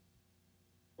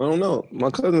 I don't know. My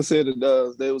cousin said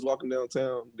that they was walking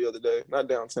downtown the other day. Not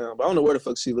downtown, but I don't know where the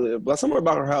fuck she lived. But somewhere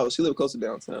by her house. She lived close to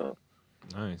downtown.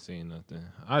 I ain't seen nothing.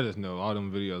 I just know all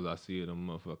them videos I see of them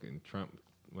motherfucking Trump,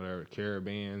 whatever,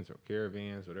 caravans,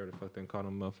 whatever the fuck they call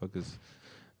them motherfuckers.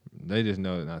 They just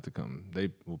know not to come. They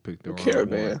will pick the wrong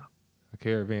Caravan. one. A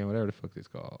caravan, whatever the fuck it's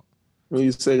called. When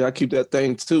you say I keep that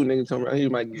thing too, nigga come around here, you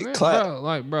might get clapped.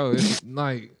 Bro, it's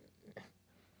like,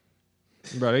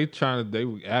 bro, they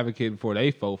advocating for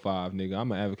they 4-5, nigga. I'm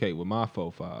gonna advocate with my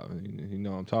 4-5. You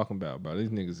know what I'm talking about, bro.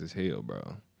 These niggas is hell, bro.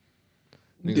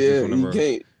 Niggas Yeah, you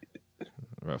can't.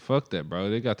 Bro, fuck that, bro.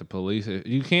 They got the police.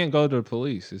 You can't go to the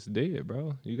police. It's dead,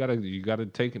 bro. You gotta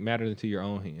take matters into your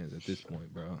own hands at this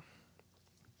point, bro.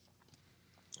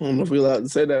 I don't know if we're allowed to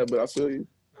say that, but I feel you.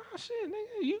 Oh shit,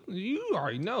 nigga, you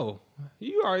already know.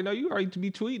 You already to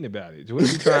be tweeting about it.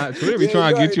 Twitter be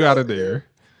trying to get you out of there.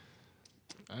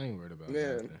 I ain't worried about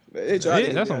Man, that.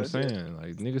 That's what I'm saying.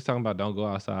 Like niggas talking about don't go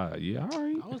outside. Yeah, all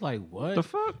right. I was like, what The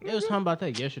fuck? They was talking about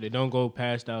that yesterday. Don't go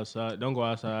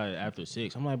outside after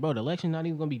 6. I'm like, bro, the election's not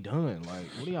even gonna be done. Like,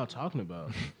 what are y'all talking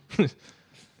about?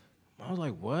 I was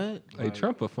like, what? Hey, Like,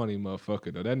 Trump a funny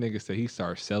motherfucker though. That nigga said he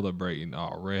started celebrating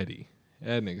already.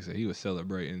 That nigga said he was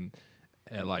celebrating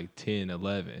at like 10,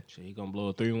 11. shit, he gonna blow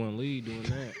a 3-1 lead doing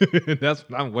that. That's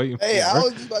what I'm waiting for. Hey, I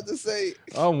was just about to say,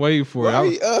 I'm waiting for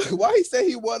it. why he say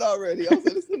he won already? I was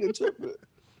like, this nigga tripping.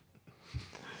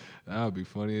 That would be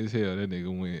funny as hell. That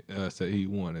nigga went, said he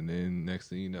won, and then next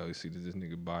thing you know, you see this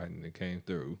nigga Biden that came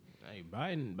through. Hey,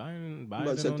 Biden I'm about to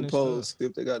been check on the this polls, stuff. see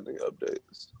if they got any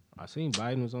updates. I seen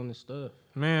Biden was on this stuff.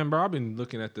 Man, bro, I've been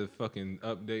looking at the fucking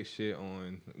update shit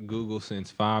on Google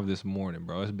since 5 this morning,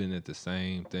 bro. It's been at the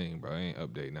same thing, bro. I ain't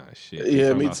updating that shit.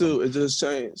 Yeah, me too. It just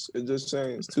changed.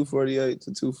 248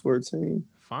 to 214.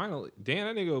 Finally.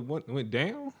 Damn, that nigga went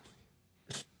down?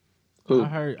 Who?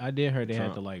 I did hear they Trump.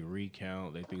 had to like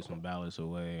recount. They threw some ballots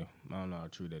away. I don't know how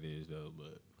true that is though,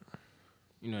 but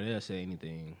you know they'll say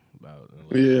anything about the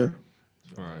election.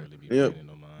 Yeah. So I Right. don't really be Yep. paying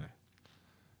no mind.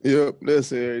 Yep,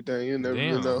 that's everything. You never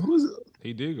really Damn. know. Who's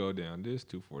He did go down. This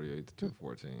 248 to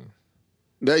 214.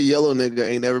 that yellow nigga?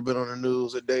 Ain't never been on the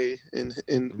news a day in Bro,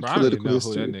 I don't even political know who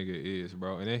history. that nigga is,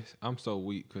 bro. And I'm so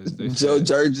weak because they Joe said,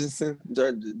 Jorgensen,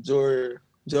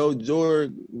 Joe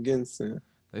Jorgensen.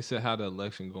 they said how the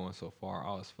election going so far.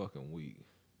 I was fucking weak.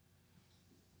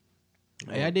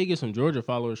 Hey, I did get some Georgia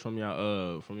followers from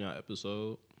y'all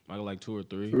episode. I got like 2 or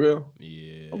 3. For real?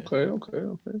 Yeah. Okay.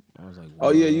 I was like,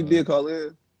 Oh yeah, you what? did call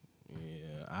in.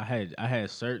 Yeah, I had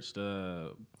searched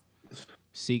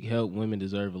seek help, women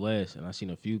deserve less, and I seen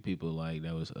a few people like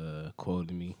that was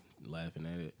quoting me, laughing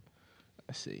at it.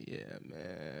 I said, yeah,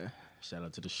 man. Shout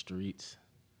out to the streets.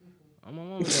 I'm on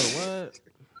one with that. What?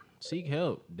 Seek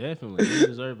help, definitely. You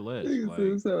deserve less. Nigga Like,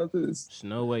 said, shout out to this. there's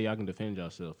no way y'all can defend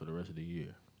yourself for the rest of the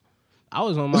year. I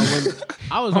was on my women.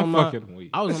 I was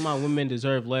on my women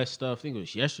deserve less stuff. I think it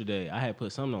was yesterday. I had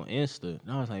put something on Insta,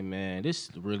 and I was like, man, this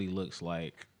really looks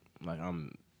like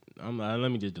I'm. Let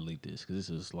me just delete this because this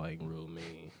is like real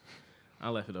mean. I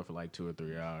left it up for like 2 or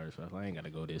 3 hours. So I ain't gotta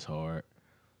go this hard.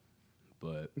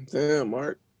 But Damn,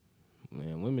 Mark.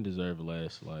 man, women deserve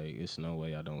less. Like, it's no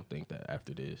way I don't think that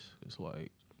after this. It's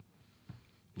like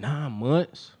 9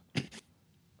 months.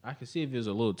 I could see if it was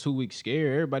a little 2-week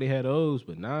scare. Everybody had those,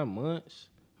 but 9 months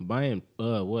buying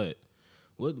what?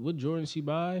 What Jordan she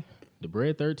buy? The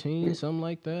Bread 13, something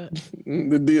like that.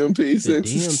 The DMP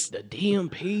sixes. The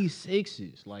DMP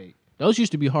sixes, like those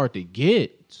used to be hard to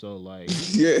get. So like,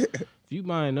 Yeah. if you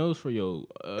buying those for your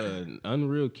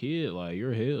unreal kid, like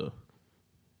you're hell.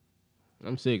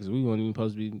 I'm sick because we weren't even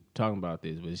supposed to be talking about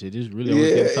this, but shit, this really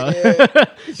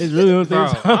it's really on Bro,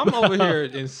 things. I'm over here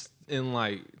in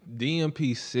like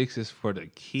DMP sixes for the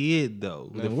kid though.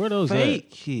 Man, the where those fake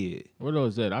at? kid. Where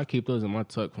those at? I keep those in my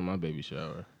tuck for my baby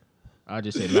shower. I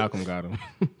just say Malcolm got them.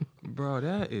 Bro,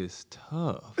 that is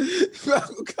tough.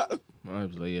 I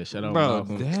was like, yeah, shout out Bro,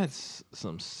 Malcolm. that's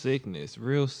some sickness,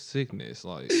 real sickness.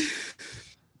 Like,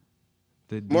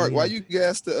 Mark, why you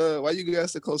gassed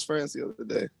the close friends the other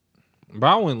day? Bro,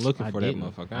 I wasn't looking I for that didn't.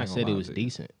 motherfucker. I said it was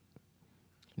decent.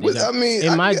 I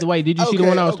mean, Wait, did you see the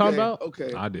one I was talking about?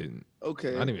 Okay, I didn't.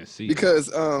 okay. I didn't even see because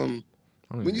it. I don't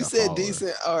even when you got said followers.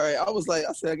 decent, all right,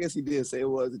 I guess he did say it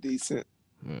was decent.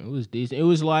 Man, it was decent. It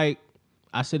was like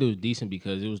I said it was decent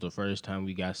because it was the first time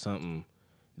we got something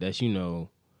that's In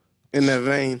that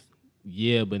vein.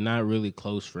 yeah, but not really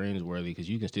close friends worthy because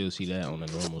you can still see that on a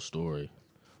normal story.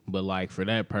 But like for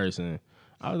that person,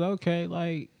 I was okay.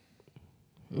 Like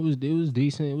it was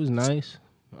decent. It was nice.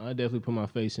 I definitely put my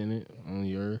face in it on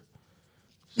your.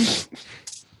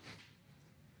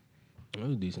 It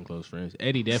was decent close friends.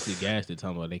 Eddie definitely gassed it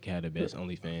talking about they had the best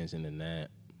OnlyFans in the nat.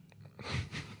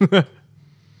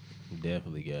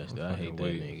 Definitely gassed it. I hate that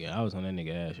nigga. I was on that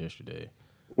nigga ass yesterday.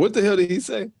 What the hell did he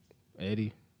say?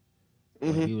 Eddie.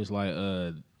 Like, he was like,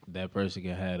 that person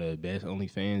can have the best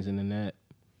OnlyFans in the nat.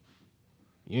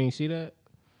 You ain't see that?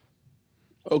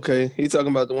 Okay, he talking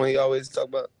about the one he always talk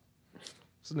about.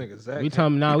 This nigga Zach. We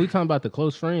talking about the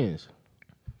close friends.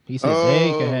 He said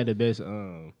they can have the best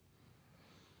Damn,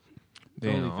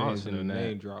 OnlyFans I in the nat.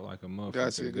 name drop like a motherfucker.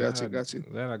 Got you.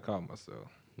 That I caught myself.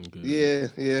 Yeah,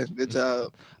 good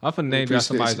job. I'm finna name drop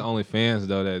Appreciate somebody's you. OnlyFans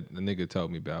though that the nigga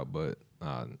told me about, but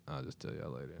I'll just tell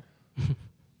y'all later.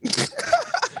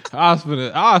 I was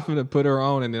finna put her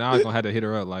on, and then I was gonna have to hit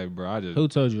her up like, bro, I just Who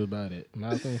told you about it?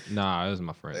 Malcolm? nah, it was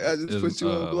my friend. I just It was, put you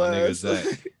on my nigga blast.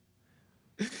 Zach.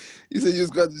 You said you was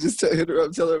going to just hit her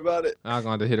up, tell her about it. I was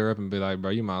gonna have to hit her up and be like, bro,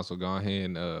 you might as well go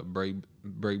ahead and break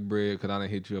bread because I done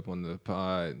hit you up on the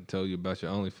pod and tell you about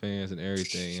your OnlyFans and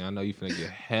everything. I know you finna get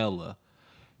hella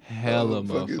Oh,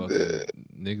 fucking motherfucking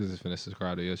niggas is finna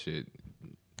subscribe to your shit.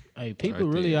 Hey, people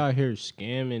Right really there. out here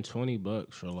scamming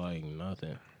 $20 for like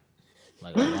nothing.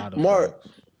 Like a lot of Mark.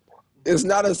 folks. It's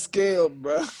not a scam,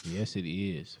 bro. Yes, it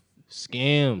is.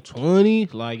 Scam 20?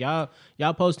 Like y'all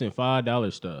posting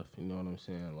 $5 stuff. You know what I'm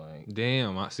saying? Like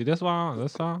Damn, I see. That's why.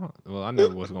 Well, I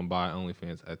never was gonna buy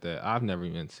OnlyFans at that. I've never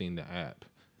even seen the app.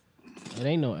 it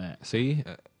ain't no app. See,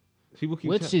 people keep.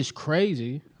 Which is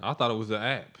crazy. I thought it was the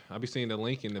app. I be seeing the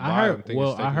link in the I bio. heard. and thinking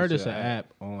Well, taking I heard me it's to an the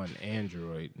app on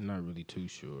Android. Not really too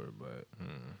sure, but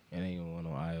it ain't one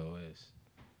on iOS.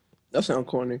 That sound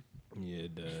corny. Yeah,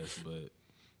 it does. But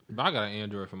But I got an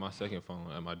Android for my second phone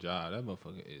at my job. That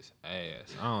motherfucker is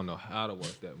ass. I don't know how to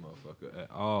work that motherfucker at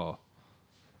all.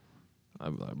 I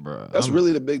be like, bro, That's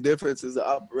really the big difference is the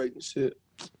operating shit.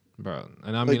 bro.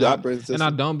 And I Like mean, the I operating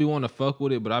system. don't be wanting to fuck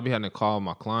with it, but I be having to call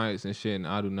my clients and shit, and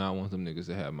I do not want them niggas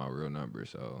to have my real number.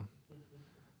 So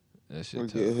that shit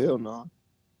tough. Yeah, hell no.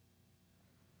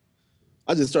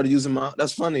 I just started using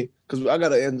that's funny, because I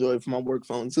got an Android for my work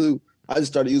phone too. I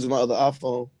just started using my other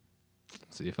iPhone.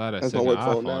 See, if I had a That's my second work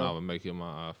phone iPhone, now. I would make it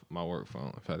my work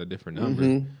phone. If I had a different number,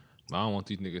 Mhm. but I don't want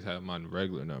these niggas have my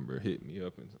regular number hit me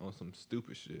up on some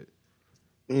stupid shit.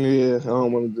 Yeah, I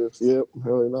don't want to just. Yep,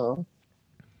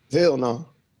 hell no.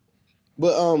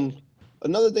 But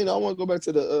another thing, I want to go back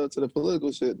to the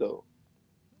political shit though.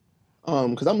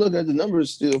 Because I'm looking at the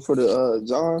numbers still for the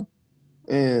John,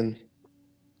 and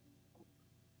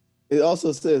it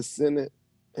also says Senate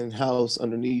and House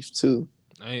underneath too.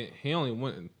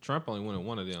 Trump only won in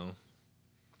one of them.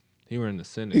 He were in the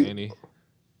Senate, He- ain't he?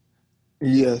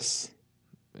 Yes,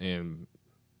 And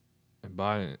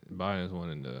Biden's one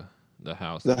in the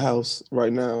House. the House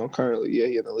right now currently. Yeah,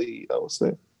 he in the lead. I would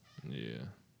say. Yeah.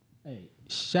 hey, I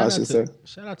shout should say.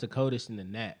 out to Codis and the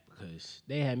Nat because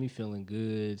they had me feeling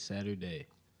good Saturday.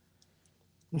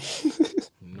 You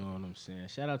know what I'm saying?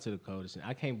 Shout out to the Codis.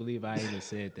 I can't believe I even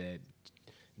said that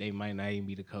they might not even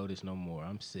be the Codis no more.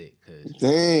 I'm sick because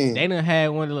Dang. they done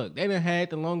had they done had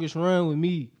the longest run with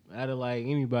me out of like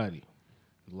anybody.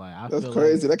 Like I That's feel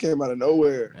crazy. That came out of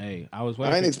nowhere. Like, hey, I was I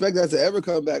waiting. ain't expect that to ever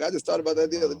come back. I just thought about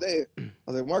that the other day. I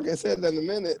was like, Mark ain't said that in a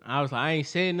minute. I was like, I ain't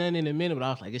saying nothing in a minute, but I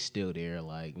was like, it's still there.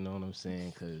 Like, you know what I'm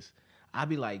saying? Because I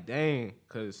be like, dang,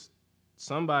 because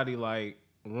somebody like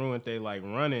ruined they like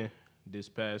running this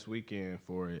past weekend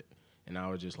for it. And I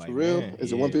was just like, For real? man,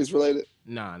 Is it yeah. One Piece related?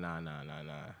 Nah.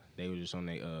 They was just on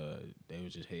they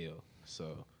was just hell.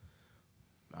 So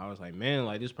I was like, man,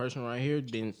 like this person right here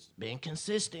been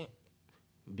consistent,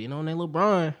 been on their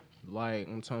LeBron. Like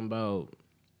I'm talking about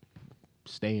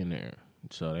staying there.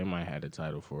 So they might have the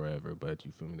title forever, but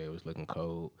you feel me? They was looking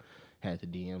cold. Had the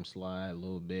DM slide a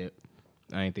little bit.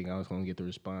 I didn't think I was gonna get the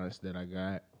response that I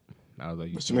got. I was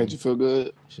like, But you made you feel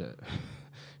good.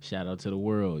 Shout out to the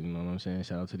world, you know what I'm saying?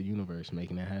 Shout out to the universe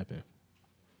making that happen.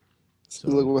 So,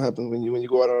 look what happens when you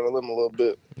go out on a limb a little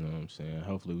bit. You know what I'm saying?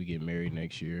 Hopefully we get married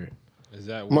next year. Is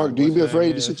that Mark? Do you be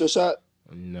afraid to shoot your shot?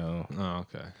 No. Oh,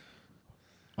 okay.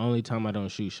 Only time I don't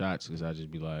shoot shots is I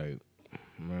just be like,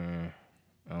 man,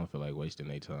 I don't feel like wasting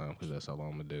their time because that's all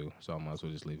I'm gonna do. So I might as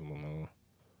well just leave them alone.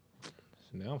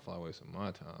 Now I'm flying wasting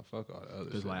my time. Fuck all the other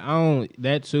shit. Cause like I don't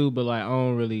that too, but like I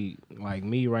don't really like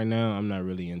me right now. I'm not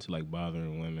really into like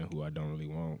bothering women who I don't really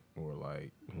want or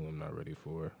like who I'm not ready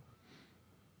for.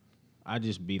 I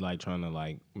just be like trying to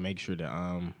like make sure that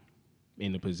I'm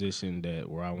in the position that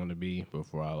where I want to be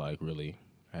before I like really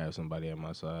have somebody at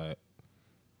my side.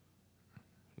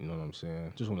 You know what I'm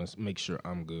saying? Just want to make sure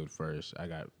I'm good first. I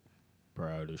got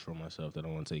priorities for myself that I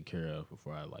want to take care of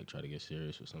before I like try to get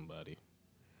serious with somebody.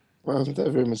 Well, isn't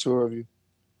that very mature of you?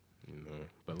 You know,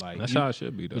 but like that's how it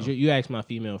should be, though. You ask my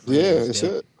female friends. Yeah, it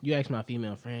should. You ask my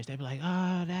female friends, they be like,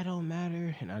 that don't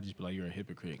matter, and I just be like, you're a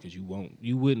hypocrite because you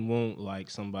wouldn't want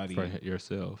like somebody for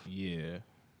yourself. Yeah,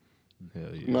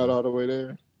 hell yeah. Not all the way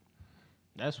there.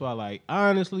 That's why, like,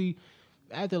 honestly,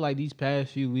 after like these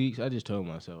past few weeks, I just told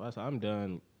myself, I said, I'm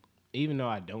done. Even though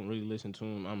I don't really listen to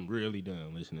them, I'm really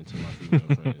done listening to my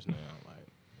female friends now.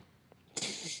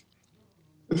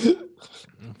 Like,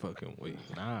 I'm fucking weak.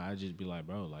 Nah, I just be like,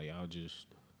 bro, like y'all just,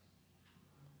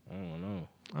 I don't know.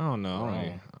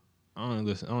 I only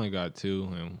listen. I only got two,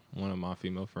 and one of my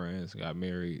female friends got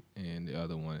married, and the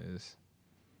other one is,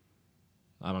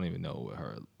 I don't even know what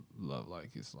her love like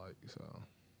is like. So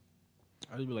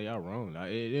I just be like, y'all wrong.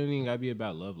 It don't even gotta be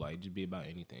about love, like just be about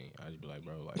anything. I just be like,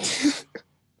 bro, like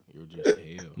you're just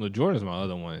hell. Well, Jordan's my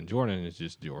other one. Jordan is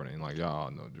just Jordan. Like y'all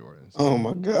all know Jordan. So. Oh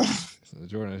my god. So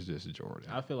Jordan is just Jordan.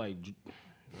 I feel like.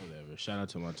 Whatever. Shout out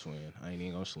to my twin. I ain't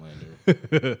even gonna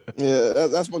slander. Yeah,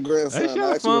 that's my grandson. They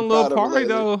had a fun little party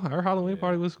though. Her Halloween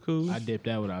party was cool. I dipped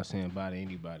out without saying bye to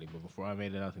anybody, but before I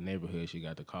made it out the neighborhood, she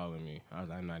got to calling me. I was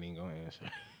like, I'm not even gonna answer.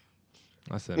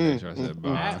 I said, make sure I said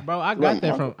bye. Bro, I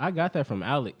got that from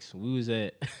Alex. We was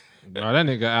at. Bro, that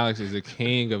nigga Alex is the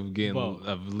king of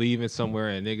of leaving somewhere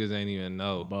and niggas ain't even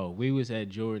know. Bro, we was at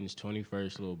Jordan's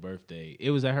 21st little birthday.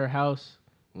 It was at her house.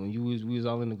 When we was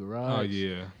all in the garage. Oh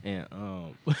yeah. And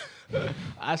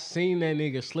I seen that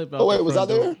nigga slip out. Oh wait, was I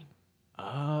there?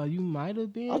 You might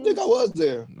have been. I think I was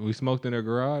there. We smoked in her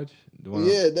garage?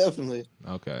 Yeah, definitely.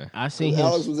 Okay. I seen him.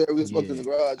 Alex was there. We smoked in the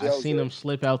garage. I seen him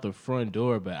slip out the front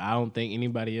door, but I don't think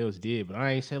anybody else did. But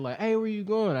I ain't said like, hey, where you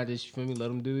going? I just feel me let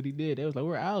him do what he did. They was like,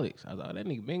 where Alex? I thought that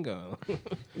nigga been gone.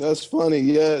 That's funny,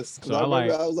 yes. So I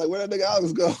was like, where that nigga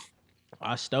Alex go?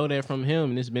 I stole that from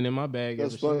him, and it's been in my bag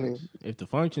That's ever funny. since. If the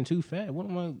function too fat, what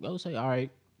am I go say? All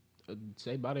right,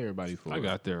 say bye to everybody for. I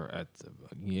got there at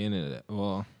the beginning of that.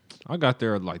 Well, I got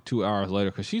there like 2 hours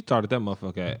later because she started that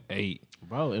motherfucker at 8.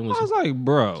 Bro, I was like,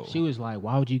 bro. She was like,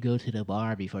 why would you go to the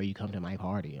bar before you come to my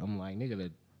party? I'm like, nigga,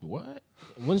 what?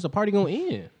 When's the party gonna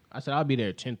end? I said, I'll be there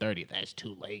at 10:30. That's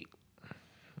too late.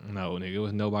 No, nigga, it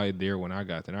was nobody there when I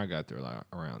got there. I got there like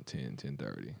around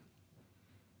 10:30.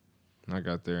 I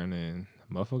got there and then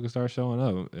motherfuckers started showing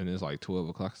up and it's like 12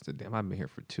 o'clock. I said, damn, I've been here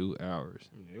for 2 hours.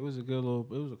 It was a cool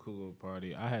little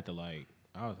party. I was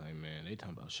like, man, they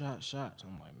talking about shots.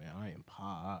 I'm like, man, I ain't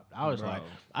popped. I was like,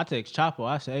 I text Chapo.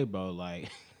 I say, hey, bro, like,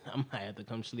 I might have to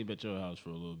come sleep at your house for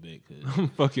a little bit because I'm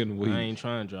fucking weak. I ain't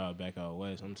trying to drive back out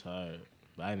west. I'm tired.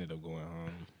 But I ended up going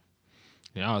home.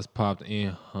 Yeah, I was popped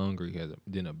and hungry as a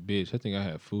bitch. I think I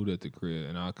had food at the crib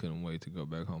and I couldn't wait to go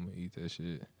back home and eat that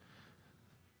shit.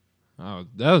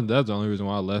 That's the only reason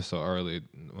why I left so early.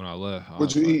 When I left,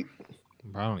 What'd you eat?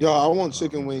 Bro, I want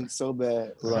chicken wings so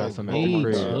bad. I got some at Me the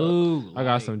crib. too. I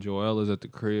got some Joella's at the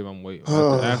crib. I'm waiting.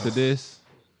 After this,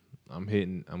 I'm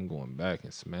going back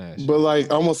and smash. But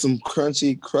like, I want some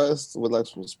crunchy crust with like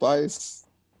some spice.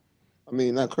 I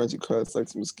mean, not crunchy crust, like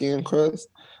some skin crust.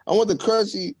 I want the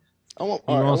crunchy. I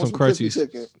want some crispy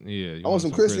chicken. Yeah, I want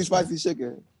some crispy, spicy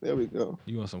chicken. There we go.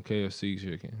 You want some KFC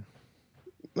chicken?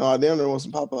 No, I damn near want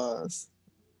some Popeyes.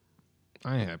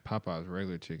 I ain't had Popeyes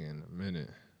regular chicken in a minute.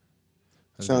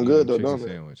 Sound good though, don't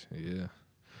sandwich. Yeah.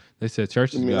 They said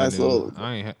Church's got nice new. little,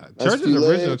 Church's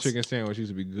original chicken sandwich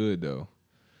used to be good though.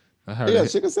 They got a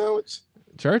chicken sandwich?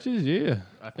 Churches, yeah.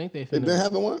 I think they They been finna.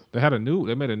 having one.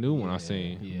 They made a new one I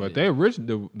seen. yeah. But they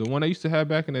original the one they used to have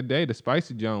back in the day, the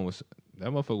Spicy John that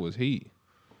motherfucker was heat.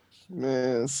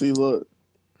 Man, see, look,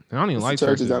 I don't even it's like the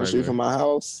churches down the right street there. from my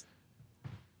house,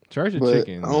 Church of but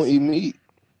chicken. I don't eat meat,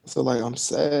 so like I'm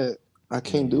sad. I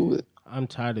can't do it, I'm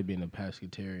tired of being a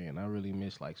pescatarian. I really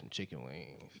miss like some chicken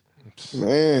wings.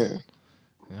 man.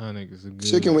 Y'all niggas are good.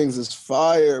 Chicken wings is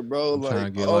fire, bro. I'm trying to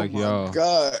Like, get oh like my y'all.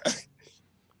 god.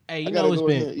 Hey, I you gotta know it's go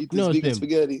in here been and eat you know this it's vegan been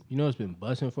spaghetti. you know it's been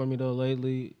busting for me though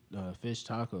lately. Fish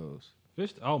tacos.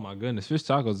 Fish. Oh my goodness, fish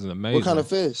tacos is amazing. What kind of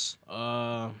fish?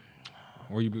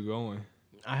 Where you be going?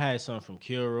 I had some from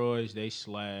Kilroy's. They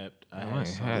slapped. I had ain't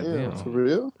some. had Damn, them. for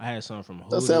real? I had some from That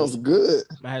Hooters. sounds good.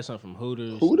 I had some from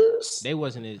Hooters. Hooters? They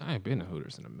wasn't as I ain't been to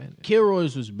Hooters in a minute.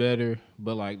 Kilroy's was better,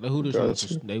 but like the Hooters ones,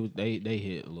 Gotcha. they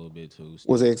hit a little bit too.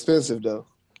 Was it expensive though?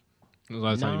 When was the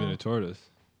last time you Nah. been to Tortoise?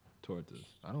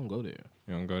 I don't go there.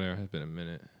 You don't go there? It's been a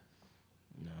minute.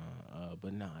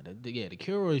 But nah, the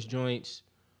Kilroy's joints,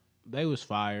 they was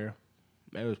fire.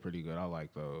 They was pretty good. I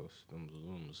like those. Them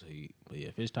was heat. But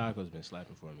yeah, fish tacos been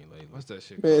slapping for me lately. What's that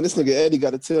shit? Man, this nigga Eddie got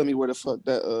to tell me where the fuck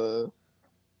that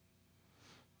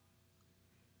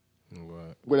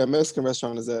What? where that Mexican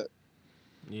restaurant is at.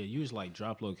 Yeah, you was like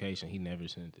drop location. He never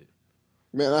sent it.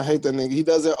 Man, I hate that nigga. He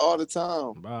does it all the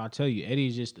time. Bro, I tell you,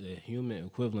 Eddie's just a human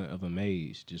equivalent of a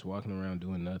maze, just walking around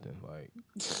doing nothing.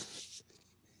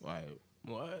 Like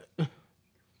what?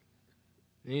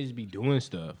 He needs to be doing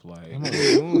stuff. Like, what are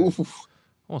you doing?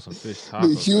 I want some fish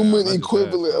tacos. The human man. I just had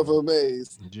equivalent of some. a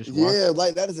maze. Just walk. Yeah,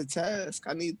 like that is a task.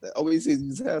 I need that. Oh, wait, you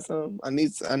just had some. I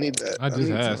need that. I just need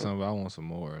had some, but I want some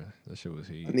more. That shit was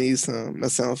I heat. need some. That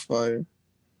sounds fire.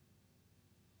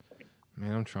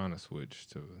 Man, I'm trying to switch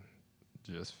to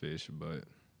just fish, but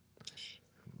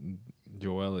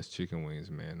Joella's chicken wings,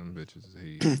 man, them bitches is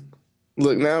heat.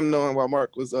 Look, now I'm knowing why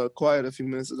Mark was quiet a few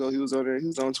minutes ago. He was on there. He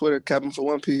was on Twitter capping for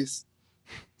One Piece.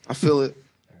 I feel it.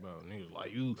 Bro, niggas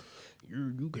like you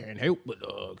can't help but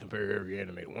compare every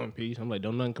anime to One Piece. I'm like,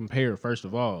 don't nothing compare. First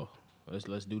of all,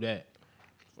 let's do that.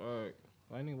 Fuck,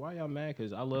 like, nigga, why y'all mad?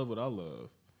 Cause I love what I love.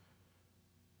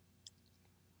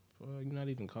 Fuck, you not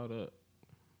even caught up.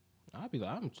 I be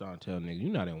like, I'm trying to tell niggas,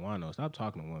 you not in Wano. Stop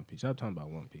talking to One Piece. Stop talking about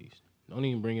One Piece. Don't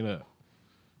even bring it up.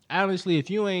 Honestly, if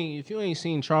you ain't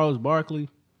seen Charles Barkley,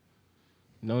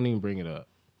 don't even bring it up.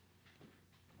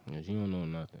 Cause you don't know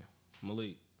nothing.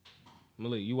 Malik,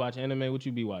 you watch anime? What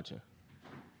you be watching?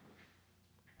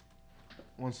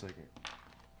 1 second.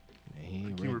 Man, he ain't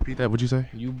Can you ready. repeat that? What'd you say?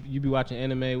 You be watching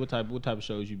anime? What type of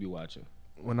shows you be watching?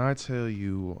 When I tell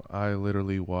you, I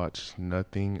literally watch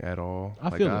nothing at all.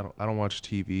 I feel it. I don't watch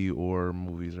TV or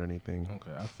movies or anything.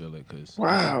 Okay, I feel it because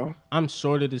Wow. I'm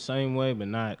sort of the same way, but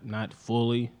not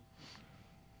fully.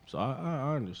 So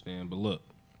I understand. But look,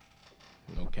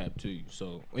 no cap to you.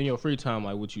 So in your free time,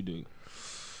 like what you do?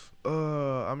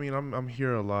 I mean, I'm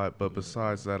here a lot, but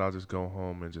besides that, I'll just go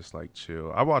home and just like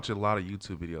chill. I watch a lot of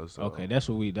YouTube videos. So. Okay, that's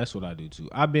what I do too.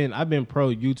 I've been pro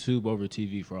YouTube over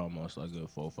TV for almost like a good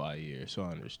 4-5 years, so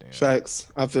I understand.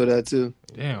 Facts. I feel that too.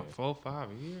 Damn, 4-5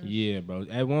 years. Yeah, bro.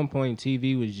 At one point,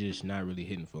 TV was just not really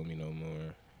hitting for me no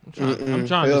more. I'm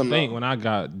trying Hell to think. no. When I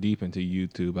got deep into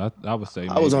YouTube, I would say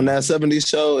I was maybe- on that 70s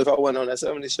show. If I wasn't on that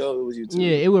 70s show, it was YouTube.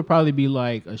 Yeah, it would probably be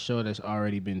like a show that's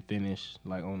already been finished,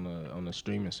 like on the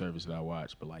streaming service that I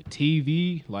watch. But like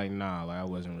TV, like nah, like I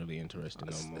wasn't really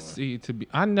interested no more. See,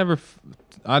 I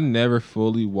never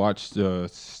fully watched a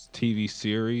TV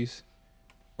series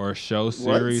or a show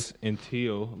series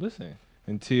until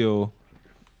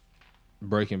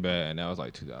Breaking Bad, and that was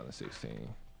like 2016.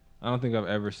 I don't think I've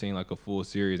ever seen like a full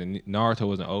series, and Naruto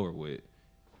wasn't over with.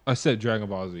 Except Dragon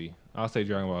Ball Z. I'll say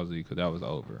Dragon Ball Z because that was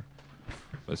over.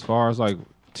 But as far as like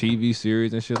TV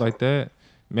series and shit like that,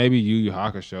 maybe Yu Yu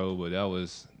Hakusho, but that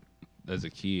was as a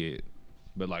kid.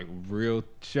 But like real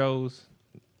shows,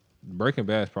 Breaking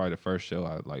Bad is probably the first show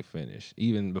I like finished,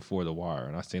 even before The Wire.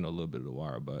 And I seen a little bit of The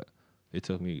Wire, but it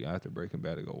took me after Breaking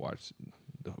Bad to go watch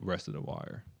the rest of The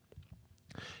Wire.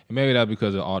 And maybe that's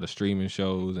because of all the streaming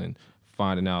shows and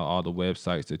finding out all the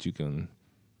websites that you can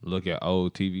look at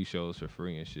old TV shows for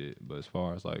free and shit. But as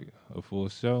far as like a full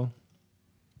show,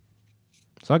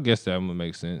 so I guess that would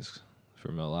make sense for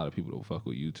a lot of people to fuck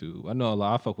with YouTube. I know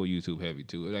I fuck with YouTube heavy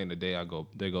too. It ain't the day that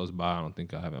goes by I don't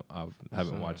think I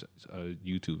haven't watched a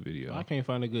YouTube video. I can't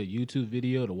find a good YouTube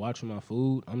video to watch with my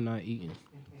food. I'm not eating.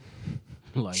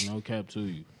 Like no cap to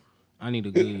you. I need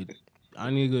a good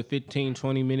 15,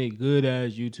 20 minute good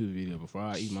ass YouTube video before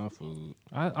I eat my food.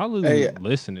 I literally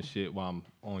listen to shit while I'm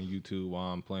on YouTube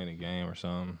while I'm playing a game or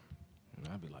something.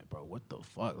 And I'd be like, bro, what the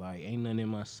fuck? Like, ain't nothing in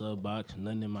my sub box,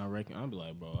 nothing in my record. I'd be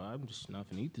like, bro, I'm just not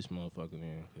finna eat this motherfucker,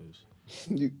 man. Cause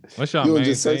You, What's your you would main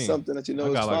just search thing? something that you know I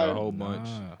is got like fire. a whole bunch.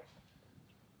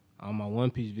 All my One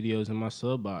Piece videos in my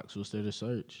sub box. What's there to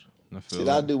search? I feel Shit,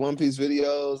 I it. do One Piece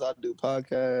videos, I do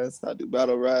podcasts, I do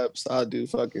battle raps, I do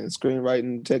fucking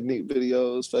screenwriting technique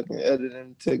videos, fucking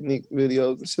editing technique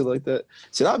videos and shit like that.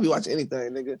 Shit, I'll be watching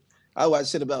anything, nigga. I watch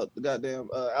shit about the goddamn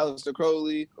Aleister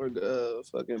Crowley or the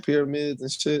fucking pyramids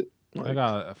and shit. I Like,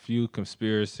 got a few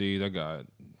conspiracies. I got,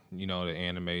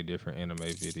 the different anime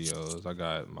videos. I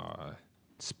got my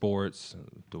sports,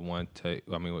 the one take.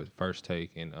 I mean, with first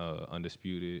take and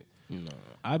Undisputed.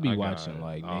 I be I watching got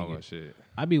like all nigga. that shit.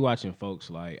 I be watching folks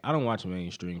like I don't watch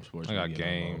mainstream sports. I got media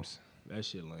no more. games. That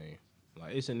shit lame.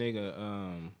 Like it's a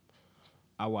nigga.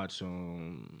 I watch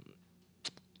on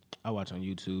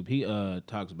YouTube. He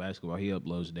talks basketball. He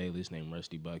uploads daily. His name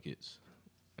Rusty Buckets.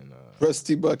 And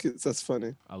Rusty Buckets, that's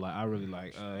funny. I really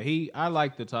like I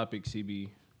like the topics he be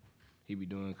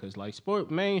doing because like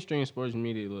mainstream sports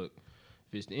media. Look,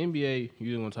 if it's the NBA,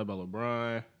 you gonna talk about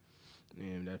LeBron,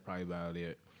 and that's probably about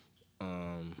it.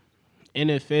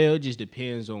 NFL just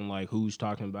depends on like who's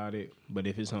talking about it. But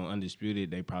if it's on Undisputed,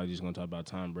 they probably just gonna talk about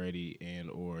Tom Brady and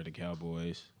or the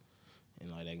Cowboys, and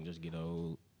like they can just get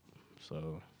old.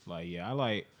 So like yeah,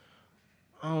 I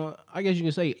guess you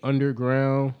can say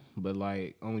underground, but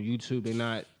like on YouTube they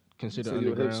not considered So you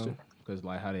a underground because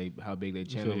like how big they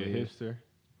channel You feel your is. hipster?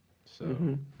 So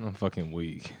I'm fucking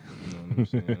weak. you know what I'm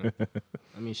saying.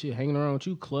 I mean, shit, hanging around with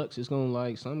you, Clucks, it's gonna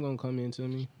like something gonna come into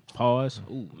me. Pause.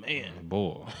 Ooh man.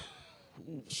 Boy.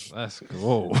 That's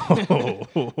whoa.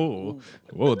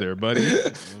 Whoa there, buddy.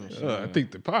 I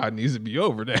think the pod needs to be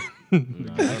over that.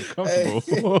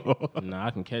 Uncomfortable. Nah,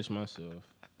 I can catch myself.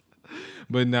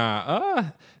 But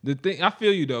the thing I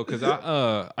feel you though, cause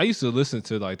I used to listen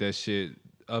to like that shit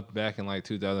up back in like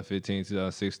 2015,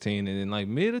 2016, and then like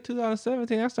mid of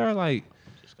 2017, I started like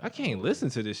I can't listen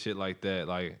to this shit like that.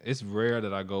 Like it's rare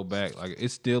that I go back. Like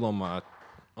it's still on my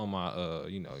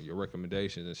your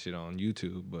recommendations and shit on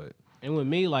YouTube, but And with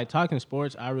me, like talking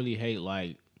sports, I really hate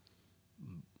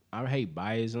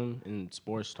biasm in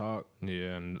sports talk.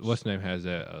 yeah, and what's name has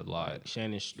that a lot.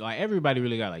 Like everybody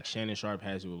really got like Shannon Sharp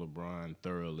has it with LeBron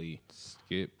thoroughly.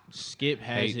 Skip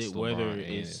has hates it whether LeBron and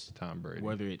it's Tom Brady.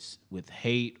 whether it's with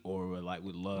hate or with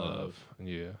love.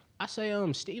 Yeah. I say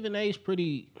Stephen A's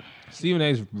pretty. Stephen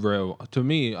A's real to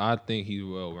me. I think he's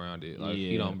well rounded. Like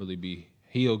he Yeah. don't really be.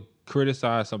 He'll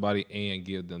criticize somebody and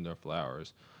give them their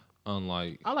flowers.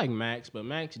 Unlike I like Max, but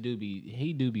Max do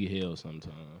be hell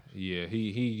sometimes. yeah, he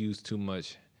used too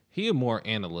much. He is more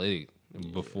analytic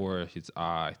before the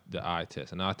eye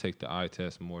test, and I take the eye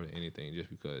test more than anything,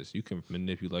 just because you can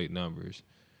manipulate numbers,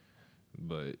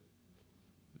 but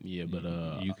Yeah, but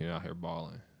you can out here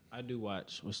balling. I do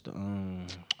watch what's the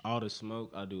All the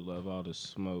Smoke. I do love All the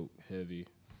Smoke heavy.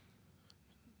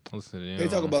 Listen to them. They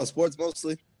talk about sports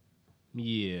mostly.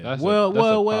 Yeah. That's well.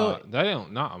 They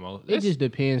don't not almost. It just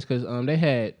depends because they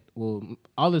had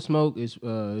All the Smoke is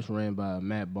ran by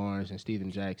Matt Barnes and Steven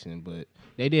Jackson, but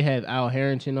they did have Al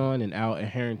Harrington on, and Al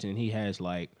Harrington he has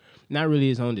like not really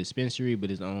his own dispensary, but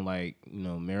his own like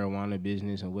marijuana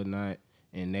business and whatnot,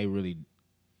 and they really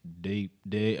deep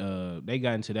they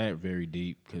got into that very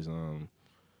deep because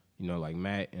like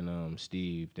Matt and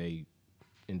Steve they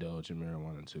indulge in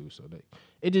marijuana too, so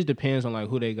it just depends on like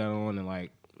who they got on and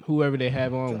like whoever they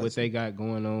have on, what they got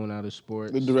going on out of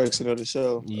sports. The direction of the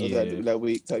show, Yeah. that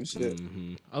week type shit.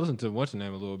 Mm-hmm. I listened to what's the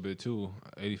name a little bit too.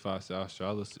 85 South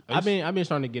Street. I've been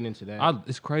starting to get into that.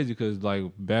 It's crazy because like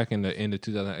back in the end of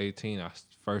 2018, I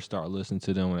first started listening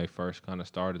to them when they first kind of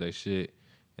started their shit,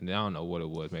 and then I don't know what it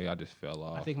was. Maybe I just fell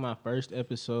off. I think my first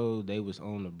episode they was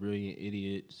on the Brilliant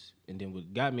Idiots, and then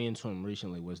what got me into them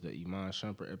recently was the Iman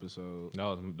Shumpert episode. that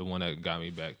was the one that got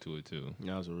me back to it too.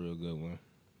 That was a real good one.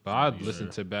 But I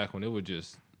listened to back when it was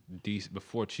just DC,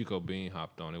 before Chico Bean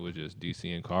hopped on. It was just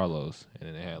DC and Carlos, and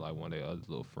then they had like one of their other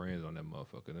little friends on that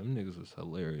motherfucker. Them niggas was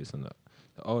hilarious, and the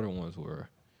older ones were.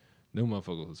 Them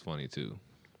motherfuckers was funny too.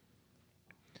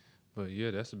 But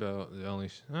yeah, that's about the only.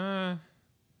 I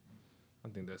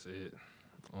think that's it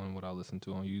on what I listen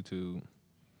to on YouTube.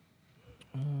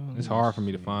 It's hard for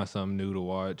me to find something new to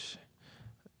watch.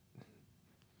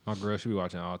 My girl, she be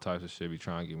watching all types of shit, be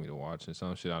trying to get me to watch, and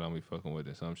some shit I don't be fucking with,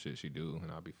 and some shit she do,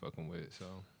 and I be fucking with. So,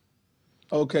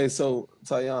 Okay, so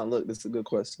Tyon, look, this is a good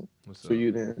question what's for up?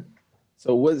 you then.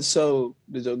 So what show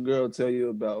did your girl tell you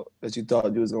about that you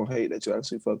thought you was gonna hate that you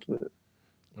actually fucked with?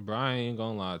 Bro, I ain't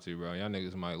gonna lie to you, bro. Y'all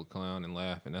niggas might clown and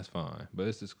laugh, and that's fine. But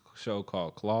it's this show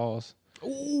called Claws.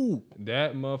 Ooh,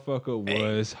 That motherfucker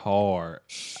was hard.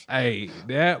 Hey,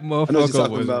 that know what you're motherfucker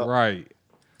talking was about. right.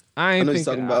 I I ain't know you're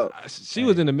thinking. talking about. She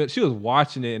was in the middle. She was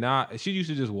watching it, and she used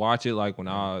to just watch it like when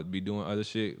I'd be doing other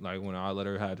shit, like when I let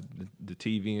her have the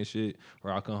TV and shit,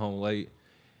 or I come home late.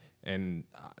 And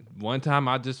one time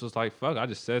I just was like, "Fuck!" I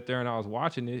just sat there and I was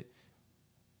watching it,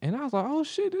 and I was like, "Oh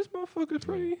shit, this motherfucker's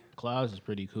pretty." Clouds is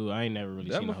pretty cool. I ain't never really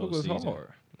That seen the whole motherfucker was season. hard.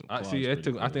 I Claw's see. It pretty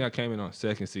took. I think cool. I came in on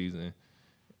second season,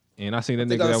 and I seen I that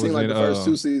think nigga I've that seen was like in. the first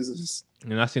 2 seasons.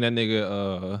 And I seen that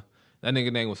nigga. That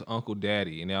nigga name was Uncle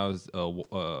Daddy, and that was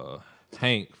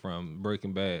Hank from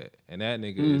Breaking Bad, and that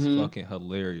nigga is fucking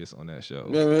hilarious on that show.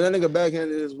 Yeah, man, that nigga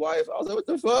backhanded his wife. I was like, what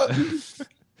the fuck?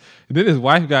 And then his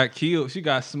wife got killed. She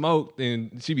got smoked,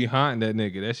 and she be haunting that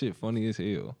nigga. That shit funny as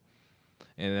hell.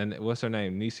 And then what's her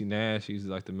name? Niecy Nash. She's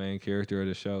like the main character of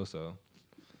the show. So,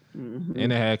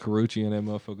 and they had Karuchi in that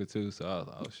motherfucker too. So I was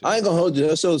like, oh shit. I ain't gonna hold you.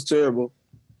 That show's terrible.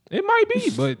 It might be,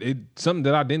 but it's something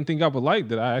that I didn't think I would like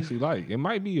that I actually like. It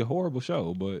might be a horrible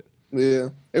show, but Yeah,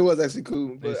 it was actually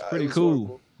cool. But it's pretty it was cool.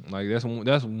 horrible. Like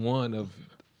that's one of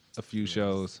a few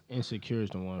shows. Insecure is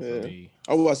the one Yeah. for me.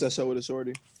 I watched that show with a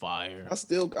shorty. Fire. I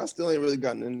still ain't really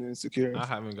gotten into Insecure. I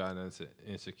haven't gotten into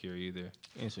Insecure either.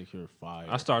 Insecure fire.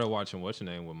 I started watching what's your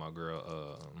name with my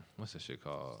girl. What's that shit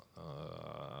called?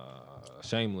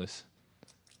 Shameless.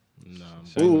 No,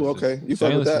 Ooh, okay. You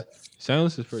fuck with that?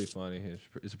 Shameless is pretty funny.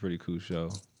 It's a pretty cool show.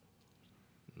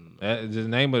 The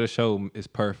name of the show is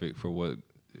perfect for what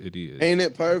it is. Ain't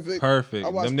it perfect? Perfect. I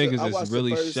watched Them the- I niggas watched is the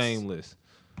really first- shameless.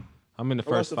 I'm in the I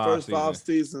watched first the five first seasons. 5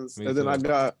 seasons, Me and then too.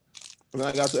 when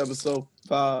I got to episode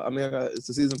 5. I mean, it's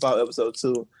the season 5, episode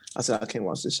 2. I said I can't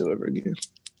watch this show ever again.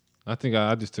 I think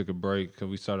I just took a break because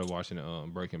we started watching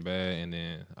Breaking Bad, and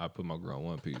then I put my girl on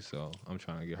One Piece. So I'm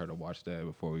trying to get her to watch that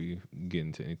before we get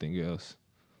into anything else.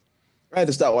 I had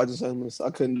to stop watching Shameless. I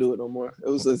couldn't do it no more. It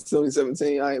was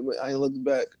 2017. I ain't looked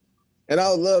back, and I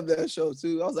love that show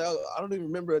too. I was like, I don't even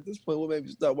remember at this point what made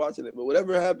me stop watching it. But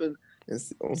whatever happened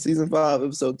on season 5,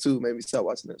 episode 2, made me stop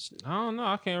watching that shit. I don't know.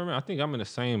 I can't remember. I think I'm in the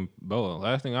same boat.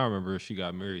 Last thing I remember is she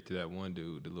got married to that one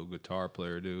dude, the little guitar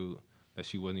player dude that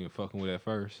she wasn't even fucking with at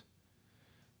first.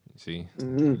 See, it's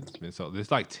been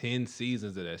there's like 10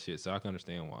 seasons of that shit, so I can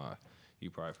understand why you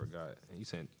probably forgot. And you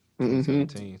said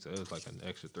 2017, so it was like an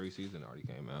extra 3 seasons already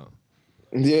came out.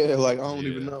 Yeah, like I don't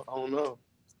Yeah. even know. I don't know.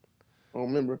 I don't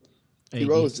remember. Hey,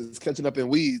 Hero was just catching up in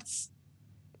Weeds.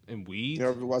 And Weeds? You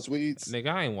ever watch Weeds? Nigga,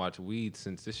 I ain't watched Weeds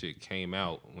since this shit came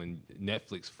out when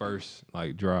Netflix first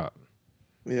like dropped.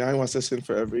 Yeah, I ain't watched that shit in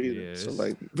forever either. Yeah, So it's-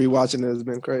 like rewatching it has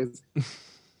been crazy.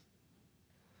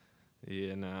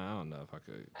 Yeah, nah, I don't know if I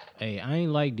could. Hey, I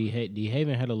ain't like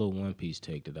D-Haven had a little One Piece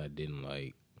take that I didn't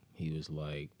like. He was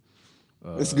like,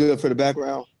 It's good for the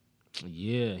background.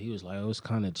 yeah, he was like, oh, it's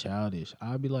kind of childish.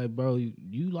 I'd be like, bro,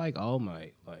 you like All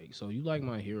Might, like, so you like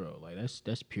my hero, like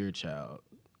that's pure child.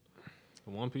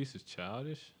 One Piece is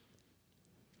childish.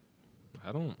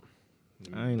 I don't.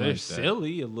 I ain't They're like that.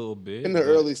 silly a little bit. In the but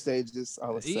early stages,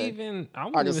 I would say. even I I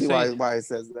wouldn't can even see say. why it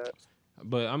says that.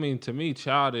 But I mean, to me,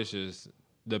 childish is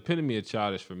the epitome of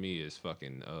childish for me is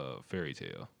fucking Fairy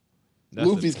Tale.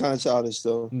 Luffy's kind of childish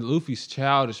though. Luffy's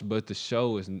childish, but the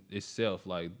show is itself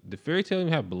like the Fairy Tale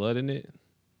even have blood in it.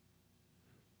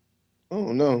 I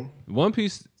don't know. One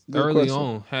Piece Good early question.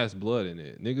 on has blood in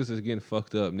it. Niggas is getting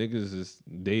fucked up. Niggas is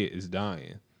dead, is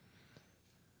dying.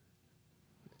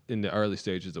 In the early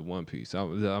stages of One Piece,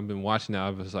 I've been watching that. I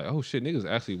was like, oh shit, niggas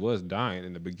actually was dying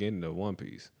in the beginning of One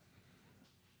Piece.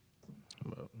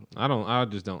 I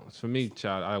just don't. For me,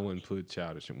 I wouldn't put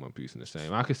childish and One Piece in the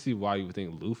same. I could see why you would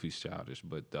think Luffy's childish,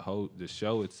 but the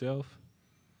show itself,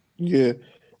 Yeah,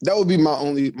 that would be my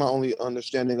only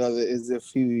understanding of it is if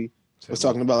he was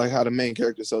talking about like how the main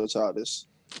character is so childish.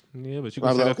 yeah, but you I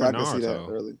can say that for can see that Naruto.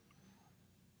 early.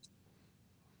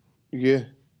 Yeah.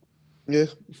 I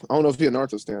don't know if he a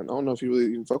Naruto stan. I don't know if he really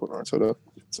even fuck with Naruto though.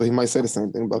 So he might say the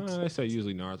same thing about. They say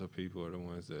usually Naruto people are the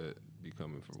ones that be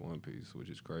coming for One Piece, which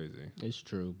is crazy. It's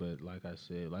true, but like I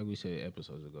said, like we said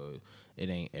episodes ago, it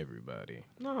ain't everybody.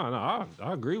 No,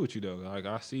 I agree with you though. Like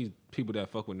I see people that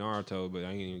fuck with Naruto, but I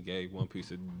ain't even gave One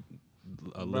Piece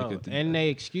a look Bro, at the. and they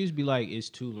excuse be like, it's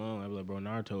too long. I be like, bro,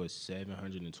 Naruto is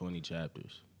 720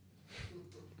 chapters.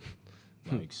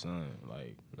 Like, son,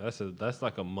 like, that's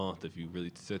like a month if you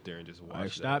really sit there and just watch.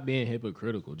 like stop being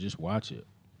hypocritical. Just watch it.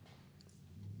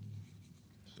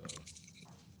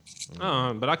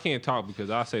 So, But I can't talk because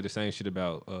I say the same shit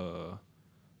about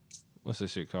what's that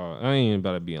shit called? I ain't even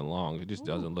about it being long. It just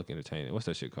doesn't look entertaining. What's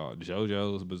that shit called?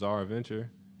 JoJo's Bizarre Adventure.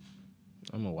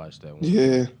 I'm gonna watch that one.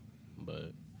 Yeah.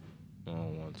 But I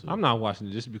don't want to. I'm not watching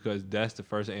it just because that's the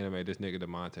first anime this nigga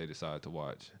DeMonte decided to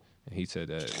watch. and he said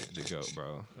that the GOAT,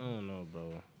 bro. I don't know,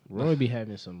 bro. Roy be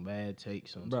having some bad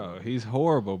takes sometimes. Bro, he's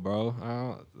horrible, bro.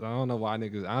 I don't know why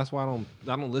niggas. That's why I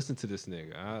don't listen to this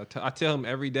nigga. I tell him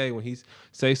every day when he's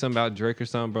say something about Drake or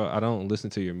something, bro. I don't listen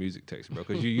to your music takes, bro,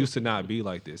 because you used to not be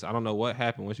like this. I don't know what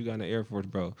happened once you got in the Air Force,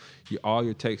 bro. All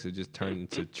your takes are just turned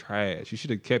into trash. You should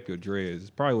have kept your dreads. It's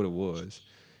probably what it was.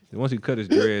 And once he cut his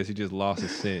dreads, he just lost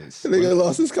his sense. Nigga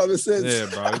lost his common sense. Yeah,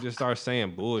 bro. He just started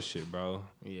saying bullshit, bro.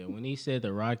 Yeah, when he said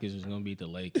the Rockets was gonna beat the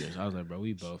Lakers, I was like, bro,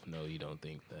 we both know you don't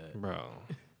think that. Bro.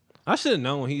 I should have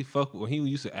known when he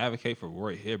used to advocate for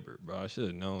Roy Hibbert, bro. I should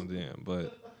have known then,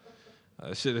 but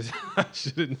I should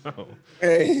have known.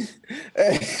 Hey.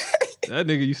 That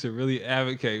nigga used to really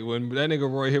advocate. When that nigga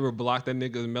Roy Hibbert blocked that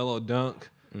nigga's mellow dunk,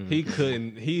 he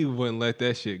wouldn't let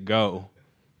that shit go.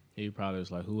 He probably was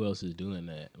like, who else is doing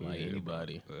that? Like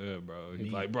anybody. Yeah, bro.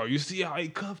 He's like, bro, you see how he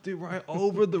cuffed it right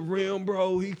over the rim,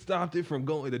 bro? He stopped it from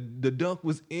going. The dunk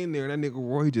was in there, and that nigga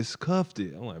Roy just cuffed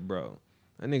it. I'm like, bro,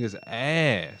 that nigga's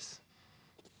ass.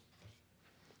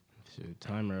 Shit,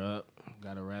 timer up.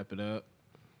 Gotta wrap it up.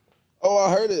 Oh, I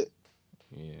heard it.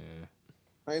 Yeah.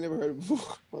 I ain't never heard it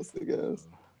before. My sick ass.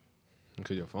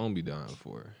 Because your phone be dying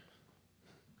for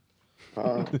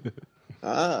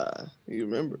You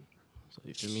remember. So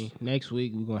you feel me? Next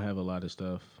week we're gonna have a lot of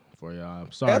stuff for y'all. I'm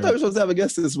Hey, sorry. I thought we were supposed to have a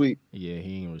guest this week. Yeah,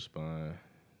 he ain't respond.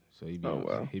 So he be Oh,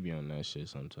 wow. he be on that shit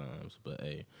sometimes. But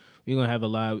hey, we gonna have a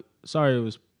lot. Sorry it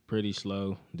was pretty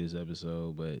slow this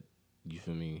episode, but you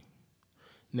feel me?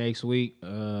 Next week, we're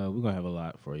gonna have a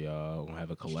lot for y'all. We're gonna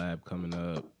have a collab coming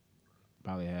up.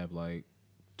 Probably have like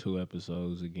 2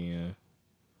 episodes again.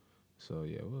 So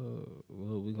yeah,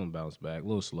 we're gonna bounce back. A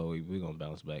little slow. We're gonna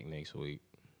bounce back next week.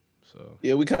 So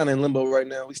Yeah, we kind of in limbo right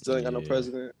now. We still ain't got no Yeah.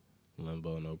 president.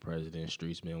 limbo, no president,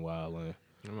 streets been wildin'.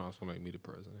 I'm also make me the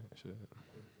president. Shit.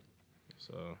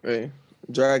 So Hey,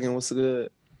 Dragon, what's good?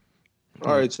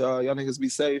 All right, y'all. Y'all niggas be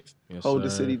safe. yes, Hold the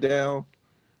sir. city down.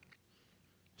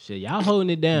 Shit, y'all holding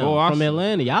it down Boy, from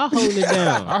Atlanta. Y'all holding it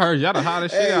down. I heard y'all the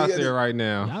hottest shit Hey, out yeah, there right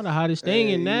now. Y'all the hottest thing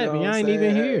Hey, in that, you know but what y'all I'm ain't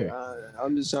even saying? here.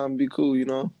 I'm just trying to be cool, you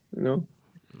know.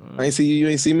 I ain't see you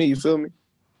ain't see me. You feel me?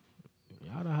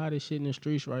 Y'all the hottest shit in the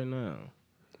streets right now.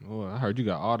 Boy, I heard you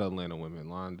got all the Atlanta women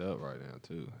lined up right now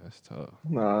too. That's tough.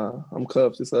 Nah, I'm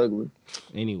cuffed. It's ugly.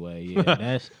 Anyway, yeah,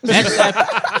 that's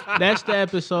the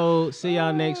episode. See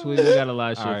y'all next week. We got a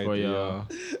lot of shit All right, for then, y'all.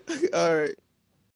 All right.